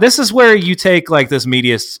figure out why. This is where you take this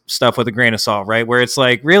media stuff with a grain of salt, right? Where it's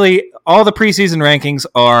really all the preseason rankings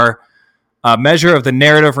are a measure of the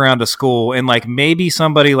narrative around a school, and maybe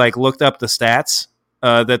somebody looked up the stats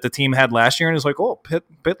that the team had last year and is oh,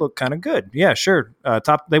 Pitt looked kind of good. Yeah, sure.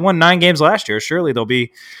 They won 9 games last year. Surely they'll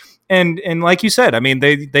be. And like you said, I mean,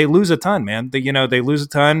 they lose a ton, man. They lose a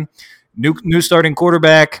ton. New starting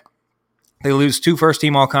quarterback. They lose 2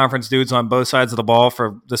 first-team all-conference dudes on both sides of the ball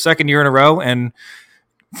for the second year in a row, and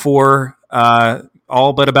for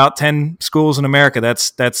all but about 10 schools in America,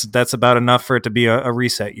 that's about enough for it to be a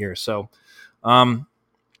reset year. So,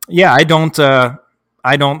 Yeah, I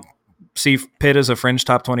don't see Pitt as a fringe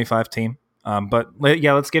top 25 team. But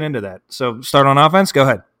let's get into that. So start on offense. Go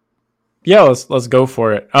ahead. Yeah, let's go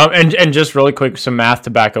for it. And just really quick, some math to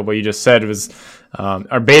back up what you just said was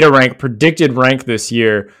our beta rank predicted rank this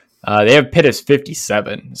year. They have Pitt as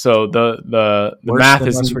 57. So the math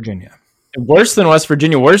is West Virginia. Worse than West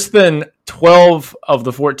Virginia, worse than 12 of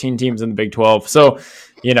the 14 teams in the Big 12. So,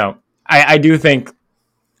 I do think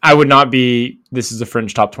I would not be, this is a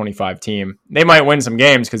fringe top 25 team. They might win some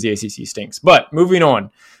games because the ACC stinks. But moving on,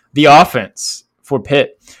 the offense for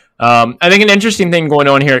Pitt. I think an interesting thing going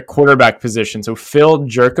on here at quarterback position. So Phil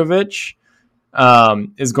Jerkovich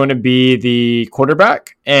is going to be the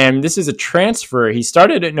quarterback. And this is a transfer. He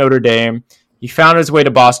started at Notre Dame. He found his way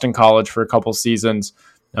to Boston College for a couple seasons.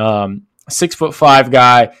 6'5"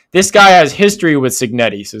 guy. This guy has history with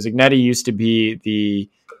Cignetti. So Cignetti used to be the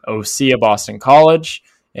OC of Boston College,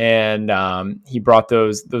 and he brought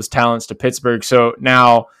those talents to Pittsburgh. So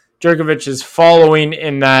now Jerkovich is following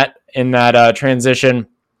in that transition.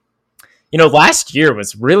 Last year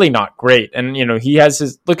was really not great, and he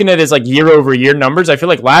has looking at his year over year numbers. I feel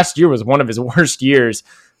like last year was one of his worst years.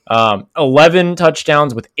 11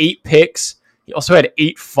 touchdowns with 8 picks. He also had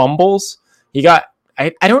 8 fumbles. He got.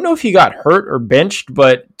 I don't know if he got hurt or benched,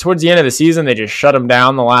 but towards the end of the season, they just shut him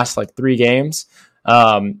down the last 3 games.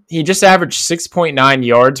 He just averaged 6.9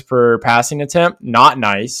 yards per passing attempt. Not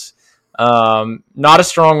nice. Not a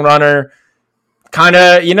strong runner. Kind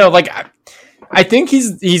of, I think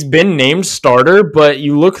he's been named starter, but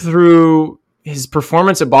you look through his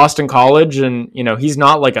performance at Boston College and, he's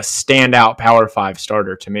not like a standout Power 5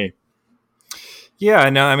 starter to me. Yeah,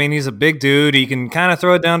 no, I mean, he's a big dude. He can kind of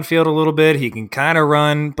throw it downfield a little bit. He can kind of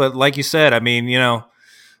run. But like you said, I mean,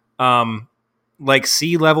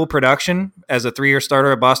 C-level production as a 3-year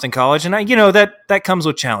starter at Boston College. And, that comes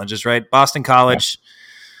with challenges, right? Boston College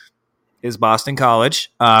is Boston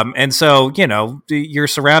College. And so, your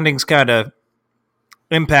surroundings kind of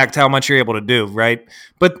impact how much you're able to do, right?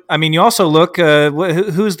 But, I mean, you also look,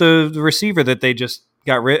 who's the receiver that they just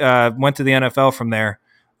went to the NFL from there?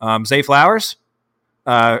 Zay Flowers?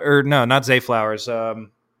 Or no, not Zay Flowers. Oh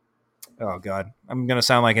God, I'm gonna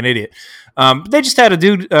sound like an idiot. They just had a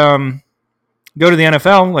dude go to the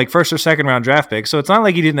NFL, first or second round draft pick. So it's not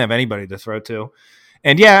like he didn't have anybody to throw to.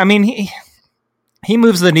 And yeah, I mean he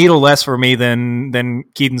moves the needle less for me than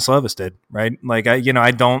Keaton Slovis did, right?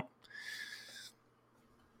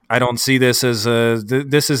 I don't see this as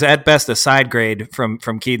this is at best a side grade from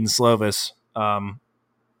Keaton Slovis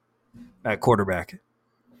at quarterback.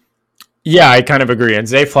 Yeah, I kind of agree. And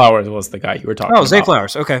Zay Flowers was the guy you were talking about. Oh, Zay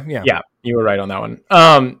Flowers. Okay, yeah. Yeah, you were right on that one.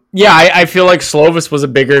 I feel like Slovis was a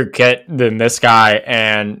bigger get than this guy.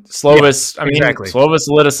 And Slovis, exactly. Slovis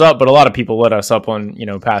lit us up, but a lot of people lit us up on,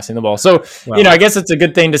 passing the ball. So, I guess it's a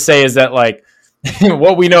good thing to say is that,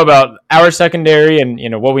 what we know about our secondary and,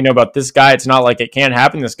 what we know about this guy, it's not like it can't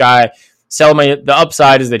happen. This guy, the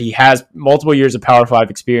upside is that he has multiple years of Power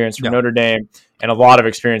 5 experience from Notre Dame and a lot of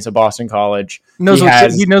experience at Boston College. He knows what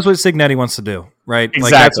Cignetti wants to do, right? Exactly.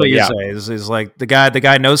 That's what you say is the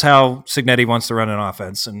guy knows how Cignetti wants to run an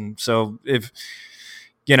offense. And so if,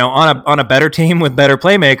 on a better team with better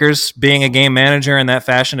playmakers, being a game manager in that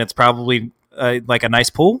fashion, it's probably a nice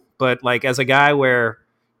pool. But as a guy where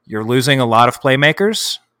you're losing a lot of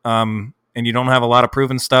playmakers and you don't have a lot of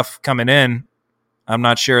proven stuff coming in, I'm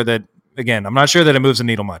not sure that it moves the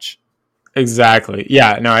needle much. Exactly.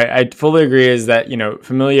 Yeah, no, I fully agree is that,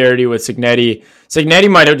 familiarity with Cignetti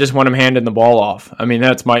might have just want him handing the ball off. I mean,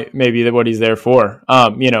 that's maybe what he's there for.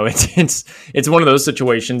 It's one of those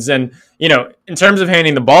situations. And, in terms of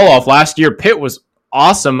handing the ball off, last year, Pitt was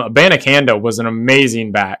awesome. Abanikanda was an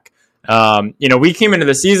amazing back. We came into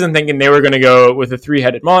the season thinking they were going to go with a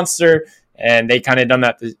 3-headed monster, and they kind of done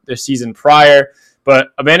that the season prior.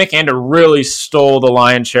 But Abanikanda really stole the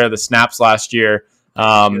lion's share of the snaps last year.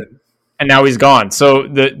 And now he's gone. So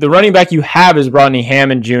the running back you have is Rodney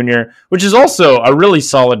Hammond Jr., which is also a really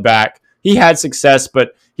solid back. He had success,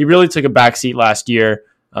 but he really took a backseat last year,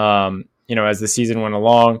 as the season went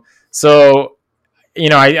along. So,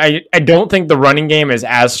 I don't think the running game is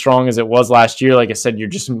as strong as it was last year. Like I said, you're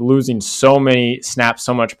just losing so many snaps,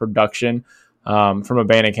 so much production from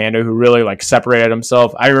Abanikanda, who really separated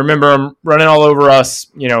himself. I remember him running all over us,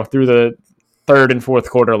 through the third and fourth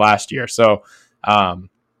quarter last year. So,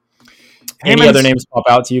 any other names pop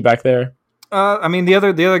out to you back there? The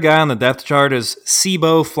other guy on the depth chart is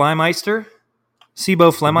Sibo Flymeister.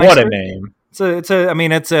 What a name!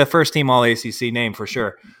 It's a first team All ACC name for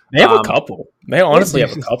sure. They have a couple. They honestly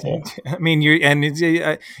have a couple.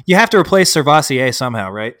 You have to replace Servassier somehow,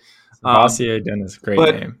 right? Vassier Dennis, great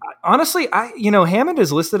But name. honestly, Hammond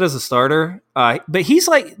is listed as a starter, but he's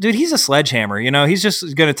like, dude, he's a sledgehammer. He's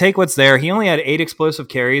just going to take what's there. He only had 8 explosive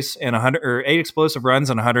carries and 8 explosive runs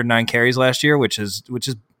and 109 carries last year, which is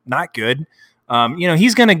not good.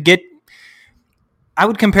 He's going to get. I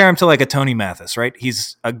would compare him to like a Tony Mathis, right?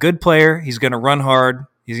 He's a good player. He's going to run hard.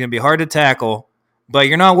 He's going to be hard to tackle, but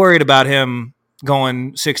you're not worried about him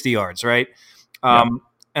going 60 yards, right?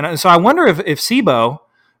 And so I wonder if Sebo,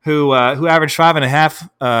 who averaged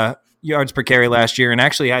 5.5 yards per carry last year, and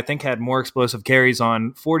actually I think had more explosive carries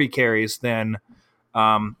on 40 carries than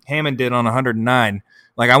Hammond did on 109.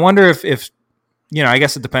 Like, I wonder if I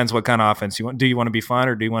guess it depends what kind of offense you want. Do you want to be fun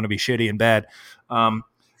or do you want to be shitty and bad?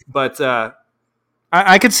 But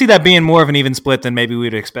I could see that being more of an even split than maybe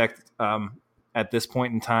we'd expect at this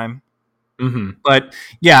point in time. Mm-hmm. But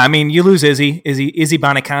yeah, I mean, you lose Izzy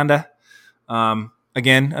Bonaconda.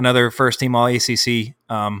 Again, another first-team All-ACC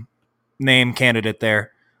name candidate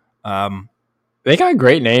there. They got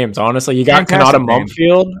great names, honestly. You got Kanata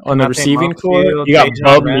Mumfield on the receiving core. You got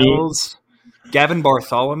Bub Means, Gavin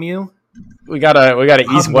Bartholomew. We got a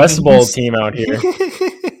East-West Bowl team out here.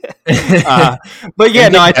 But yeah,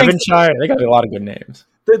 I think they got a lot of good names.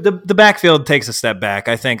 The backfield takes a step back.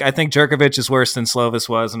 I think Jerkovic is worse than Slovis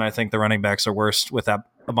was, and I think the running backs are worse without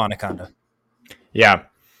Abonaconda. Yeah.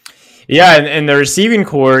 Yeah, and the receiving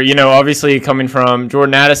core, obviously coming from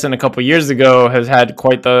Jordan Addison a couple years ago, has had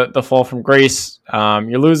quite the fall from grace.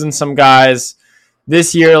 You're losing some guys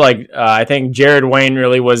this year. Like I think Jared Wayne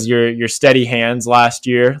really was your steady hands last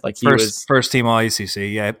year. Like he was first team All ACC.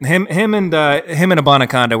 Yeah, him and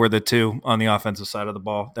Abonaconda were the two on the offensive side of the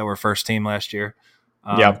ball that were first team last year.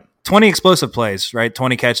 20 explosive plays, right?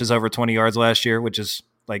 20 catches over 20 yards last year, which is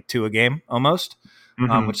like 2 a game almost,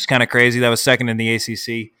 which is kind of crazy. That was second in the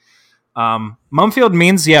ACC. Mumfield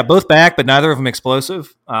Means, both back, but neither of them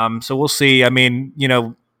explosive. So we'll see. I mean,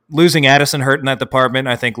 losing Addison hurt in that department.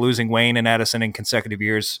 I think losing Wayne and Addison in consecutive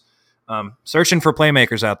years. Searching for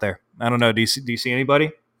playmakers out there. I don't know. Do you see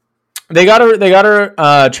anybody? They got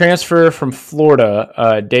a transfer from Florida,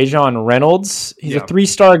 Dejon Reynolds. He's a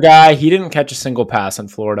 3-star guy. He didn't catch a single pass in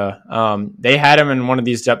Florida. They had him in one of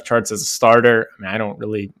these depth charts as a starter. I mean,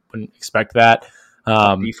 I wouldn't expect that.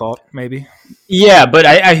 Default, maybe. Yeah, but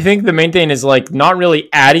I think the main thing is like not really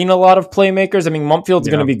adding a lot of playmakers. I mean, Mumfield's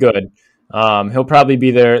going to be good. He'll probably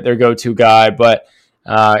be their go-to guy, but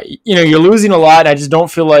you're losing a lot. I just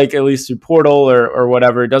don't feel like, at least through portal or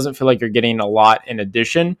whatever, it doesn't feel like you're getting a lot in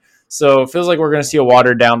addition. So it feels like we're going to see a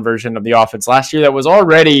watered-down version of the offense last year that was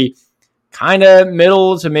already kind of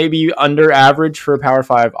middle to maybe under average for a Power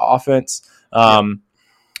 5 offense.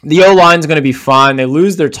 The O-line's going to be fine. They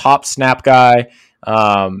lose their top snap guy,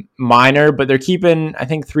 Minor, but they're keeping, I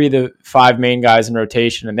think, 3 of the 5 main guys in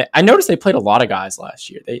rotation. And I noticed they played a lot of guys last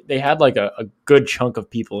year. They had like a good chunk of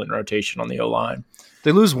people in rotation on the O-line.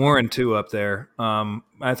 They lose Warren, too, up there.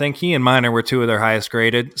 I think he and Minor were 2 of their highest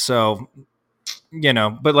graded. So,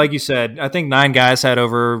 but like you said, I think 9 guys had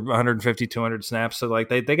over 150, 200 snaps. So, like,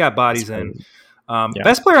 they got bodies in.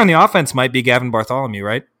 Best player on the offense might be Gavin Bartholomew,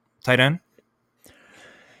 right? Tight end?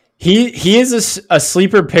 He is a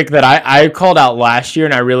sleeper pick that I called out last year,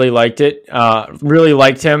 and I really liked it. Really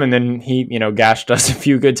liked him, and then he gashed us a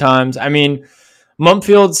few good times. I mean,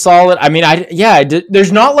 Mumfield's solid. I mean,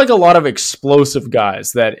 there's not like a lot of explosive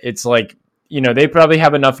guys that it's like they probably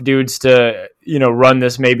have enough dudes to run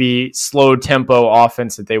this maybe slow tempo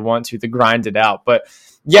offense that they want to grind it out. But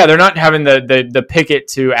yeah, they're not having the Pickett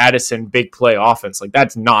to Addison big play offense. Like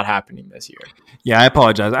that's not happening this year. Yeah, I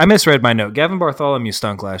apologize. I misread my note. Gavin Bartholomew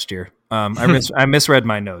stunk last year. I misread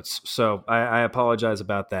my notes, so I apologize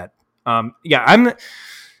about that.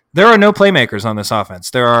 There are no playmakers on this offense.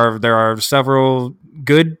 There are several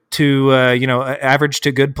good to average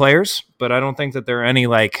to good players, but I don't think that there are any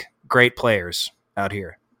like great players out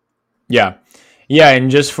here. Yeah, and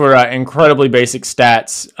just for incredibly basic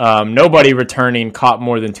stats, nobody returning caught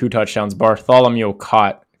more than 2 touchdowns. Bartholomew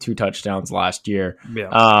caught 2 touchdowns last year.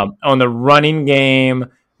 On the running game,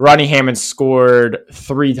 Rodney Hammond scored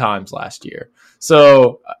 3 times last year.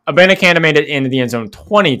 So Abanikanda made it into the end zone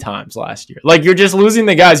 20 times last year. Like you're just losing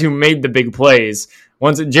the guys who made the big plays.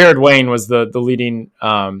 Jared Wayne was the leading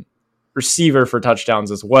receiver for touchdowns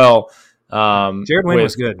as well. Jared Wayne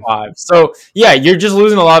was good. 5. So yeah, you're just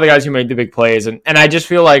losing a lot of the guys who made the big plays. And I just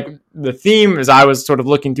feel like the theme as I was sort of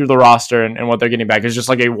looking through the roster and what they're getting back is just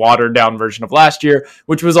like a watered down version of last year,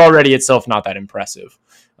 which was already itself not that impressive.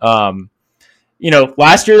 Last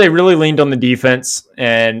year they really leaned on the defense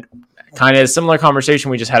and kind of a similar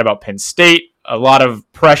conversation we just had about Penn State, a lot of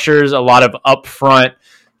pressures, a lot of upfront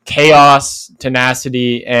chaos,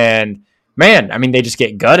 tenacity, and man, I mean, they just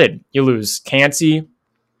get gutted. You lose Cansey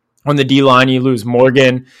on the D line, you lose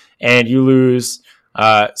Morgan, and you lose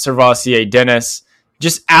Servassier Dennis.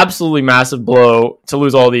 Just absolutely massive blow to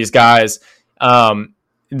lose all these guys.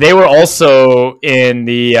 They were also in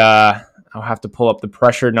the I'll have to pull up the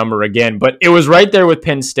pressure number again, but it was right there with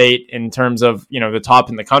Penn State in terms of, the top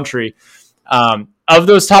in the country. Of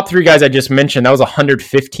those top 3 guys I just mentioned, that was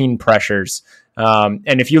 115 pressures.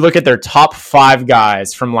 And if you look at their top 5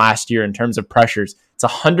 guys from last year in terms of pressures, it's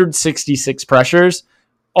 166 pressures.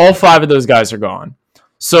 All 5 of those guys are gone.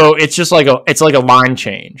 So it's just like a line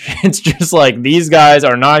change. It's just like, these guys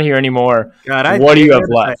are not here anymore. God, what do you have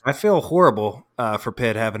left? I feel horrible for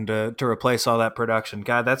Pitt having to replace all that production.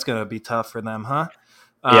 God, that's going to be tough for them, huh?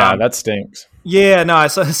 Yeah, that stinks. Yeah, no.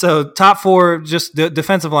 So top 4, just the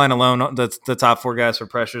defensive line alone, the top 4 guys for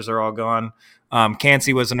pressures are all gone.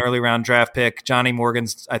 Cansey was an early round draft pick. Johnny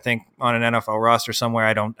Morgan's, I think, on an NFL roster somewhere.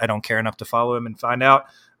 I don't care enough to follow him and find out.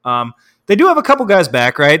 They do have a couple guys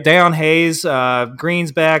back, right? Deion Hayes,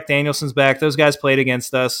 Green's back, Danielson's back. Those guys played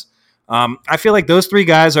against us. I feel like those 3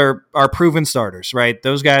 guys are proven starters, right?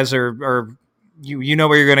 Those guys are you know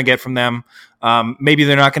where you're going to get from them. Maybe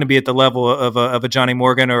they're not going to be at the level of a Johnny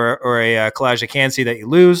Morgan or a Kalijah Cansey that you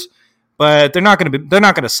lose, but they're not going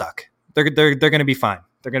to suck. They're going to be fine.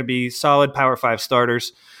 They're going to be solid Power 5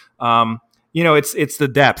 starters. It's the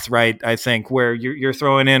depth, right? I think where you're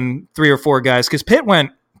throwing in 3 or 4 guys, because Pitt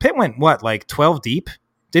went what, like 12 deep?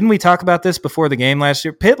 Didn't we talk about this before the game last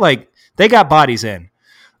year? Pitt, like, they got bodies in.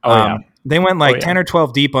 Yeah. They went 10 or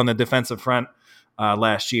 12 deep on the defensive front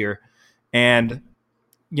last year. And,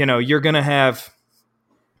 you're going to have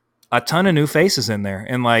a ton of new faces in there.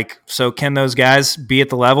 And, so can those guys be at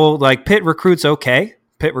the level? Like, Pitt recruits okay.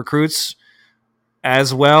 Pitt recruits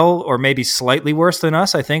as well or maybe slightly worse than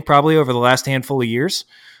us, I think, probably over the last handful of years,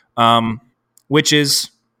 which is,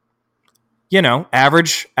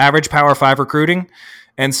 average Power 5 recruiting.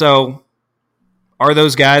 And so are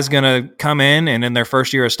those guys going to come in and in their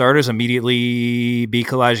first year as starters immediately be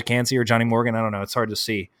Kalijah Cansey or Johnny Morgan? I don't know. It's hard to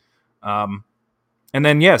see. And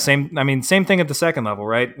then, same thing at the second level,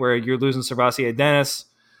 right? Where you're losing Servassier Dennis,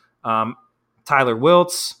 Tyler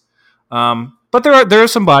Wiltz. But there are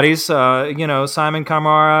some bodies, Simon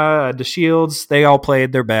Kamara, DeShields, they all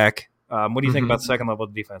played. They're back. What do you think about the second level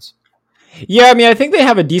of defense? Yeah, I mean, I think they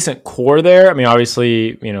have a decent core there. I mean,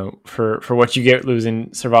 obviously, for what you get losing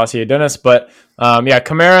Servassier Dennis, but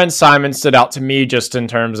Kamara and Simon stood out to me just in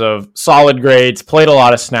terms of solid grades, played a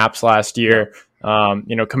lot of snaps last year.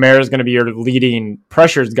 Kamara is going to be your leading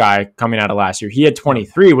pressures guy coming out of last year. He had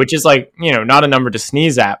 23, which is not a number to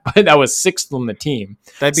sneeze at, but that was 6th on the team.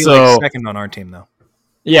 That'd be second on our team, though.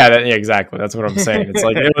 Yeah, exactly. That's what I'm saying. It's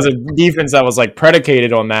it was a defense that was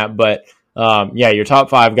predicated on that, but your top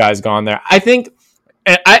 5 guys gone there. I think,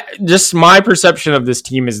 just my perception of this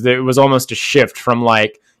team is that it was almost a shift from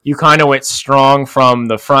you kind of went strong from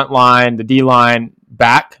the front line, the D line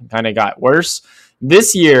back, kind of got worse.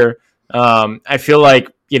 This year, I feel like,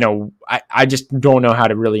 I just don't know how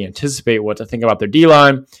to really anticipate what to think about their D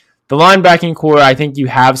line. The linebacking core, I think you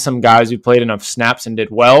have some guys who played enough snaps and did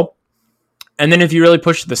well. And then if you really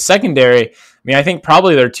push to the secondary, I mean, I think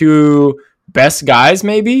probably their 2 best guys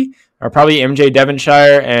maybe are probably MJ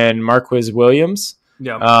Devonshire and Marquise Williams.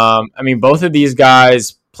 Yeah. I mean, both of these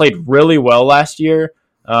guys played really well last year.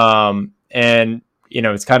 And,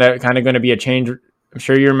 it's kind of going to be a change. I'm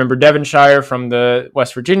sure you remember Devonshire from the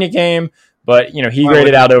West Virginia game, but he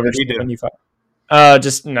graded out over 75.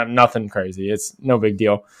 Just nothing crazy. It's no big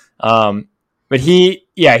deal. But he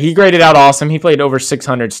graded out awesome. He played over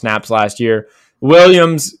 600 snaps last year.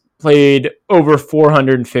 Williams played over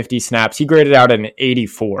 450 snaps. He graded out an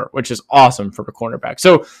 84, which is awesome for a cornerback.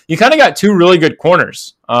 So you kind of got 2 really good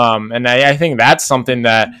corners. And I think that's something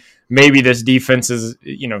that maybe this defense is,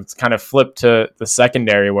 it's kind of flipped to the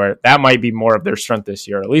secondary where that might be more of their strength this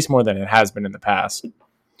year, at least more than it has been in the past.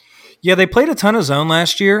 Yeah, they played a ton of zone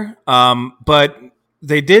last year, but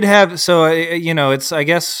they did have, so, it's, I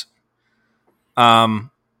guess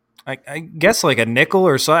like a nickel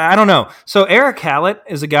or so. I don't know. So Eric Hallett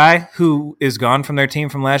is a guy who is gone from their team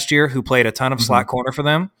from last year who played a ton of slot corner for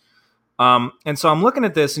them. And so I'm looking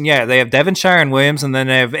at this, and they have Devonshire and Williams, and then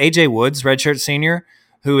they have AJ Woods, redshirt senior,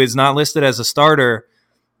 who is not listed as a starter,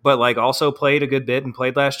 but also played a good bit and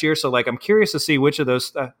played last year. So I'm curious to see which of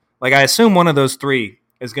those, I assume one of those 3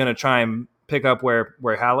 is going to try and pick up where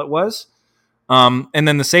Hallett was. And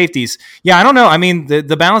then the safeties. Yeah, I don't know. I mean,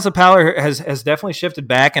 the balance of power has definitely shifted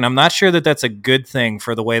back, and I'm not sure that that's a good thing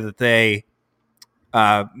for the way that they,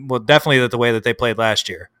 definitely the way that they played last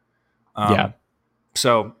year.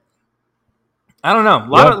 So I don't know.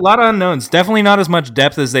 A lot of unknowns. Definitely not as much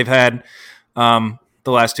depth as they've had the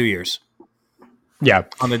last 2 years. Yeah.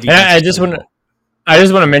 On the And defense. I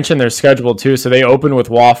just want to mention their schedule too. So they open with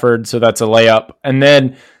Wofford, so that's a layup. And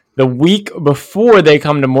then the week before they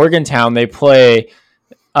come to Morgantown, they play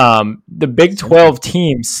the Big 12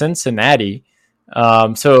 team, Cincinnati.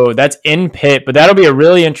 So that's in Pitt, but that'll be a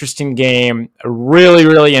really interesting game, a really,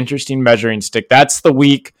 really interesting measuring stick. That's the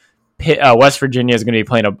week West Virginia is going to be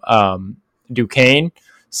playing Duquesne.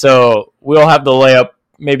 So we'll have the layup,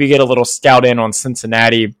 maybe get a little scout in on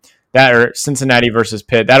Cincinnati, or Cincinnati versus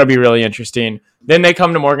Pitt. That'll be really interesting. Then they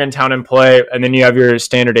come to Morgantown and play, and then you have your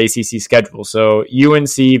standard ACC schedule. So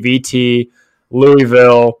UNC, VT,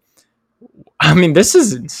 Louisville. I mean, this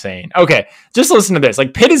is insane. Okay, just listen to this.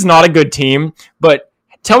 Like, Pitt is not a good team, but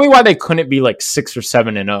tell me why they couldn't be like 6 or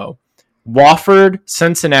 7-0. Wofford,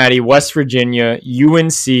 Cincinnati, West Virginia,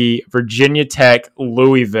 UNC, Virginia Tech,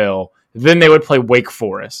 Louisville. Then they would play Wake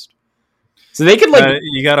Forest. So they could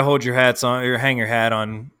you got to hold your hats on, or hang your hat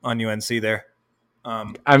on UNC there. I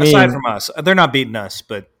mean, aside from us, they're not beating us,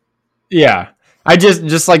 but yeah, I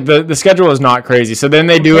just like the schedule is not crazy. So then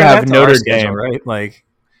they do have Notre Dame, right? Like,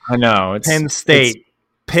 I know it's Penn State,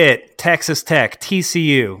 Pitt, Texas Tech,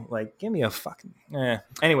 TCU. Like, give me a fucking.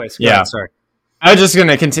 Anyways, go ahead, sorry. I was just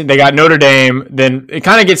gonna continue. They got Notre Dame. Then it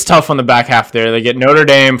kind of gets tough on the back half there. They get Notre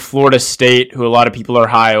Dame, Florida State, who a lot of people are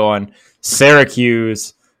high on,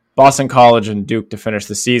 Syracuse, Boston College, and Duke to finish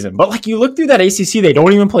the season. But like, you look through that ACC, they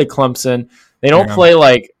don't even play Clemson. They don't play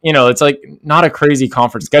it's like not a crazy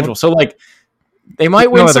conference schedule. So like, they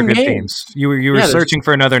might win some games. You were searching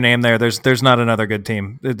for another name there. There's not another good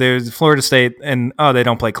team. There's Florida State, and they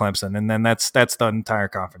don't play Clemson, and then that's the entire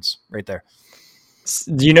conference right there.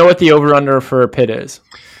 Do you know what the over/under for Pitt is?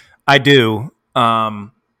 I do.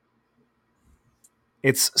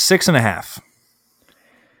 It's 6.5.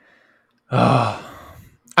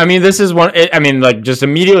 I mean, this is one. I mean, like, just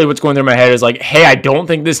immediately what's going through my head is like, hey, I don't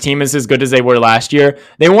think this team is as good as they were last year.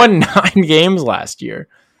 They won 9 games last year,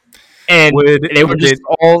 and they were just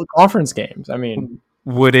all conference games. I mean,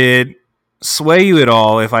 would it sway you at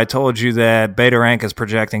all if I told you that Beta Rank is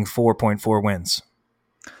projecting 4.4 wins?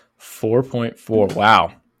 4.4.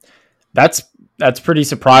 Wow, that's pretty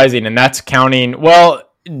surprising, and that's counting. Well,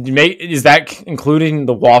 is that including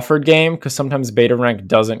the Wofford game? Because sometimes Beta Rank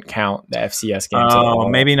doesn't count the FCS games. Oh,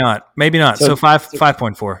 maybe not. So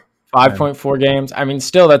 5.4. 5.4 games. I mean,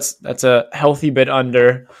 still, that's a healthy bit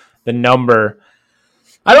under the number.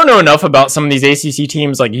 I don't know enough about some of these ACC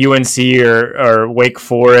teams like UNC or Wake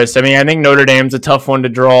Forest. I mean, I think Notre Dame's a tough one to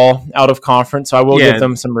draw out of conference, so I will give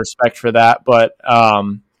them some respect for that. But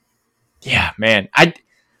yeah, man,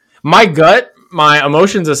 my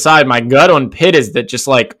emotions aside, my gut on Pitt is that just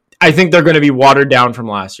like, I think they're going to be watered down from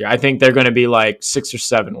last year. I think they're going to be like 6 or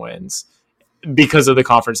 7 wins because of the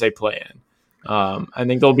conference they play in. I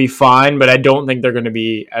think they'll be fine, but I don't think they're going to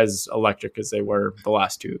be as electric as they were the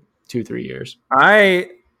last 2-3 years. I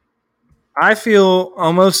feel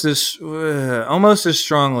almost as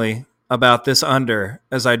strongly about this under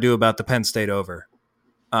as I do about the Penn State over.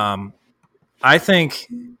 I think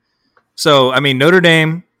so. I mean, Notre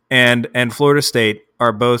Dame and Florida State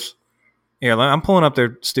are both here. I'm pulling up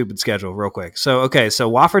their stupid schedule real quick. So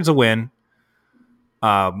Wofford's a win.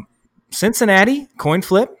 Cincinnati, coin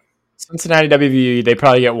flip. Cincinnati, WVU, they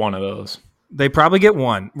probably get one of those. They probably get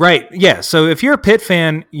one. Right. Yeah. So if you're a Pitt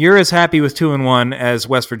fan, you're as happy with 2-1 as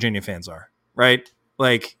West Virginia fans are. Right.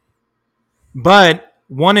 Like, but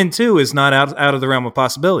 1 and 2 is not out of the realm of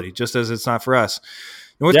possibility, just as it's not for us.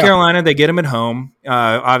 North Carolina, they get them at home.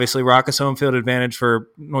 Obviously, raucous home field advantage for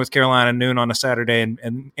North Carolina, noon on a Saturday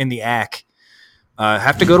and in the AC.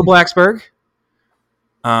 Have to go to Blacksburg.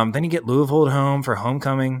 Then you get Louisville at home for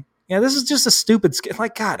homecoming. Yeah, this is just a stupid –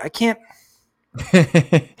 like, God, I can't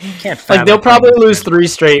like, they'll probably lose 3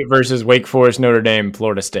 straight versus Wake Forest, Notre Dame,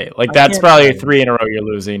 Florida State. Like, that's probably 3 in a row you're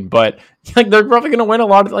losing. But, like, they're probably going to win a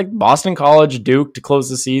lot of, like, Boston College, Duke to close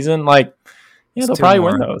the season. Like, yeah, they'll probably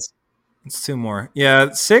win those. It's 2 more.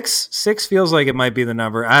 Yeah, 6 feels like it might be the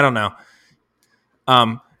number. I don't know.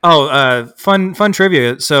 Fun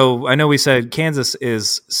trivia. So I know we said Kansas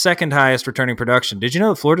is second highest returning production. Did you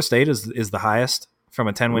know that Florida State is the highest from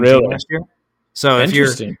a 10-win team last year? So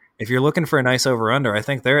if you're looking for a nice over/under, I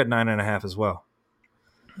think they're at 9.5 as well.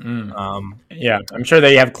 Yeah, I'm sure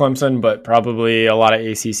they have Clemson, but probably a lot of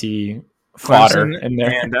ACC fodder in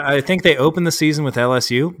there. And I think they opened the season with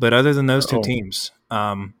LSU, but other than those 2 teams,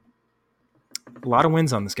 a lot of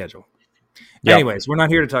wins on the schedule. Yep. Anyways, we're not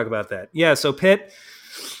here to talk about that. Yeah, so Pitt,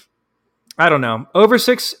 I don't know. Over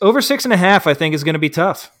 6.5, I think is going to be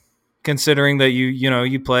tough, considering that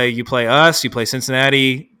you play us, you play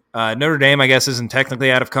Cincinnati. Notre Dame, I guess, isn't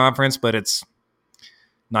technically out of conference, but it's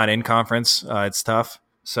not in conference. It's tough.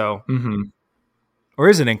 So, or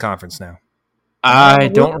is it in conference now? I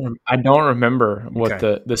don't remember what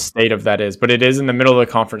the state of that is, but it is in the middle of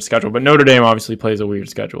the conference schedule. But Notre Dame obviously plays a weird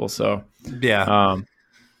schedule, so yeah.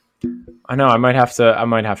 I know I might have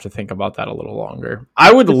to think about that a little longer.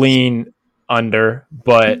 I would lean under,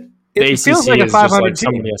 but the ACC feels like a 500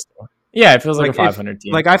 team. Yeah, it feels like a 500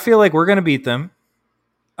 team. Like I feel like we're going to beat them.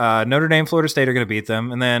 Notre Dame, Florida State are going to beat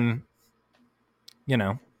them, and then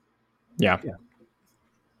yeah.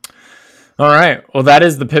 All right. Well, that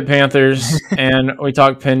is the Pitt Panthers, and we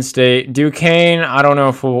talked Penn State. Duquesne, I don't know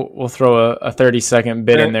if we'll throw a 30-second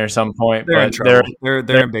bid in there at some point. They're in trouble.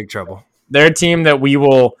 They're in big trouble. They're a team that we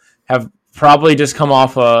will have probably just come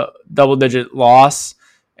off a double-digit loss,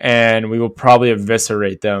 and we will probably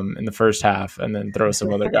eviscerate them in the first half and then throw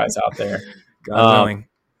some other guys out there. God willing.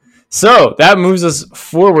 So that moves us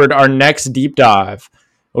forward. Our next deep dive,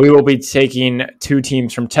 we will be taking two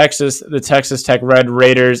teams from Texas, the Texas Tech Red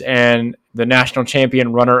Raiders and the national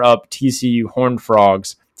champion runner-up TCU Horned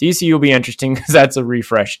Frogs. TCU will be interesting because that's a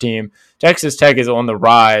refresh team. Texas Tech is on the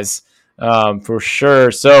rise for sure.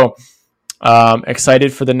 So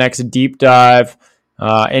excited for the next deep dive.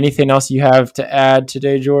 Anything else you have to add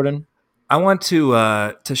today, Jordan? I want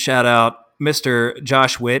to shout out Mr.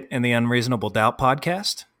 Josh Witt and the Unreasonable Doubt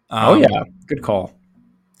podcast. Good call.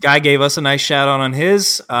 Guy gave us a nice shout out on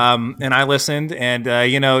his, and I listened. And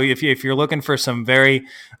if you're looking for some very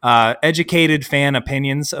educated fan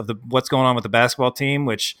opinions of what's going on with the basketball team,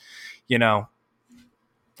 which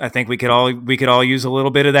I think we could all use a little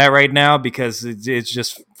bit of that right now because it's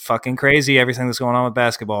just fucking crazy everything that's going on with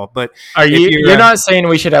basketball. But you're not saying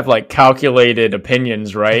we should have like calculated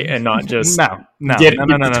opinions, right? And not just no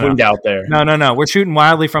tweet out there. No. We're shooting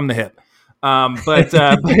wildly from the hip. But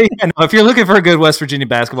if you're looking for a good West Virginia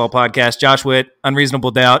basketball podcast, Josh Witt, Unreasonable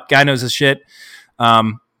Doubt, guy knows his shit.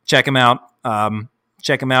 Check him out.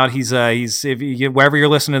 He's wherever you're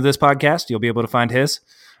listening to this podcast, you'll be able to find his.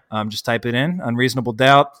 Just type it in, Unreasonable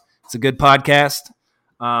Doubt. It's a good podcast.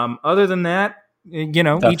 Other than that,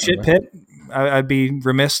 Definitely. Eat shit, Pitt. I'd be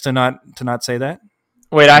remiss to not say that.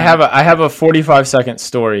 Wait, I have a 45-second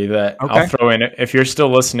story that I'll throw in if you're still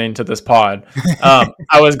listening to this pod.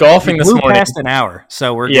 I was golfing this morning. Past an hour,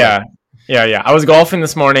 so we're good. Yeah. I was golfing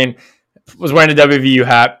this morning. Was wearing a WVU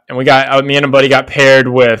hat, and me and a buddy got paired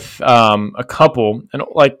with a couple, and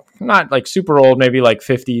not like super old, maybe like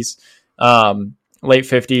 50s, late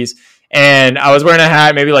 50s. And I was wearing a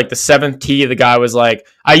hat, maybe like the seventh tee. The guy was like,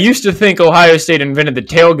 I used to think Ohio State invented the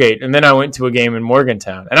tailgate. And then I went to a game in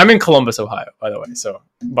Morgantown. And I'm in Columbus, Ohio, by the way. So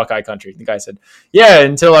Buckeye country. The guy said, yeah,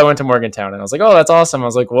 until I went to Morgantown. And I was like, oh, that's awesome. I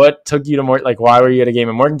was like, what took you to why were you at a game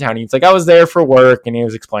in Morgantown? He's like, I was there for work. And he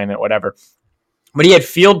was explaining it, whatever. But he had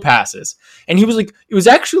field passes. And he was like, it was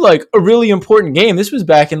actually like a really important game. This was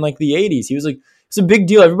back in like the 80s. He was like, it's a big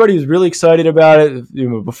deal. Everybody was really excited about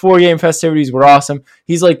it. Before game festivities were awesome.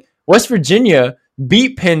 He's like, West Virginia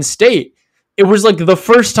beat Penn State. It was like the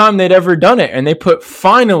first time they'd ever done it, and they put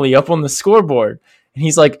finally up on the scoreboard. And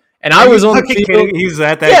he's like, and I was on the field. He was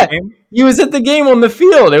at that game? He was at the game on the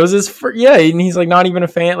field. It was his first, and he's like not even a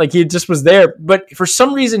fan. Like he just was there. But for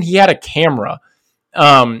some reason, he had a camera.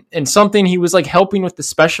 And something he was like helping with the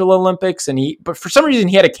Special Olympics, but for some reason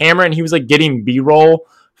he had a camera and he was like getting B-roll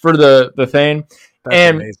for the thing.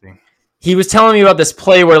 That's amazing. He was telling me about this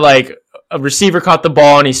play where like a receiver caught the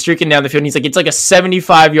ball and he's streaking down the field and he's like, it's like a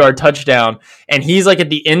 75-yard touchdown. And he's like at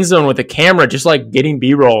the end zone with a camera, just like getting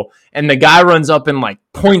B-roll. And the guy runs up and like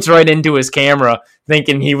points right into his camera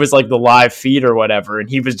thinking he was like the live feed or whatever. And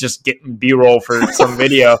he was just getting B-roll for some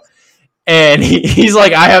video. And he's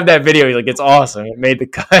like, I have that video. He's like, it's awesome. It made the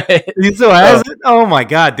cut. He still has it? Oh, my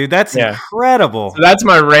God, dude. That's incredible. So that's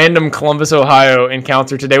my random Columbus, Ohio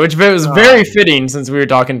encounter today, which was very fitting since we were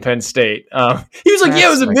talking Penn State. He was like, it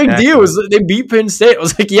was a big deal. They beat Penn State. I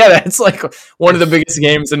was like, yeah, that's like one of the biggest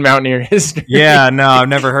games in Mountaineer history. Yeah, no, I've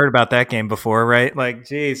never heard about that game before, right? Like,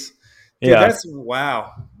 geez. Dude, that's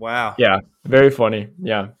wow. Yeah, very funny.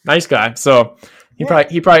 Yeah, nice guy. So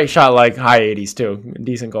he probably shot like high 80s too.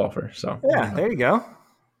 Decent golfer. So yeah, there you go.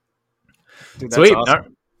 Dude, that's sweet.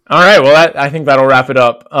 Awesome. All right. Well, I think that'll wrap it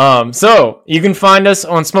up. So you can find us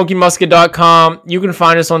on SmokeyMusket.com. You can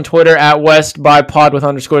find us on Twitter at WestByPod with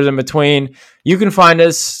underscores in between. You can find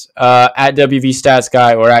us at WV Stats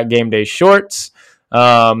Guy or at Game Day Shorts.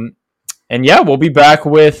 And yeah, we'll be back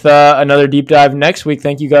with another deep dive next week.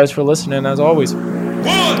 Thank you guys for listening as always.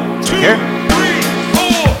 1, 2, Here.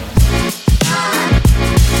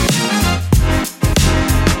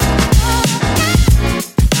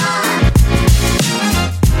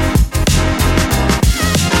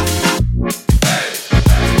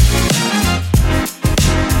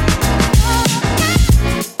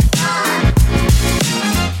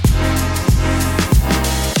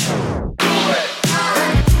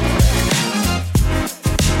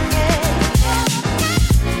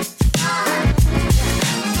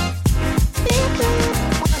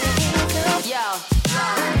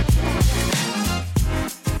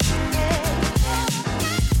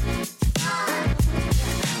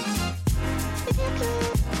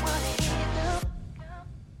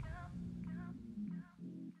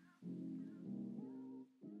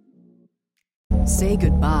 say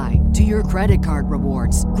goodbye to your credit card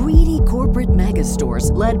rewards. Greedy corporate mega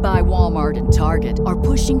stores, led by Walmart and Target, are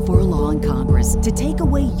pushing for a law in Congress to take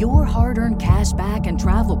away your hard-earned cash back and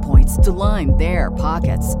travel points to line their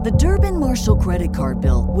pockets. The Durbin-Marshall credit card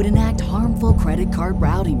bill would enact harmful credit card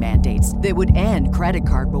routing mandates that would end credit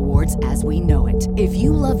card rewards as we know it. If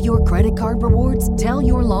you love your credit card rewards, tell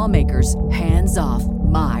your lawmakers, hands off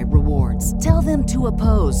my rewards. Tell them to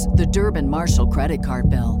oppose the Durbin-Marshall credit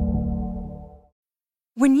card bill.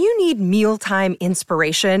 When you need mealtime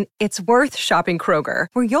inspiration, it's worth shopping Kroger,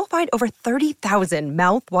 where you'll find over 30,000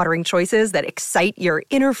 mouth-watering choices that excite your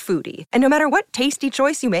inner foodie. And no matter what tasty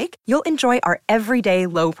choice you make, you'll enjoy our everyday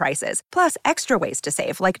low prices, plus extra ways to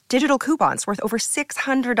save, like digital coupons worth over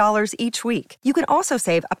 $600 each week. You can also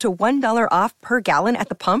save up to $1 off per gallon at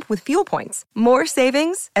the pump with fuel points. More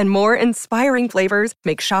savings and more inspiring flavors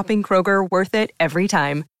make shopping Kroger worth it every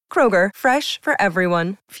time. Kroger, fresh for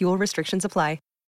everyone. Fuel restrictions apply.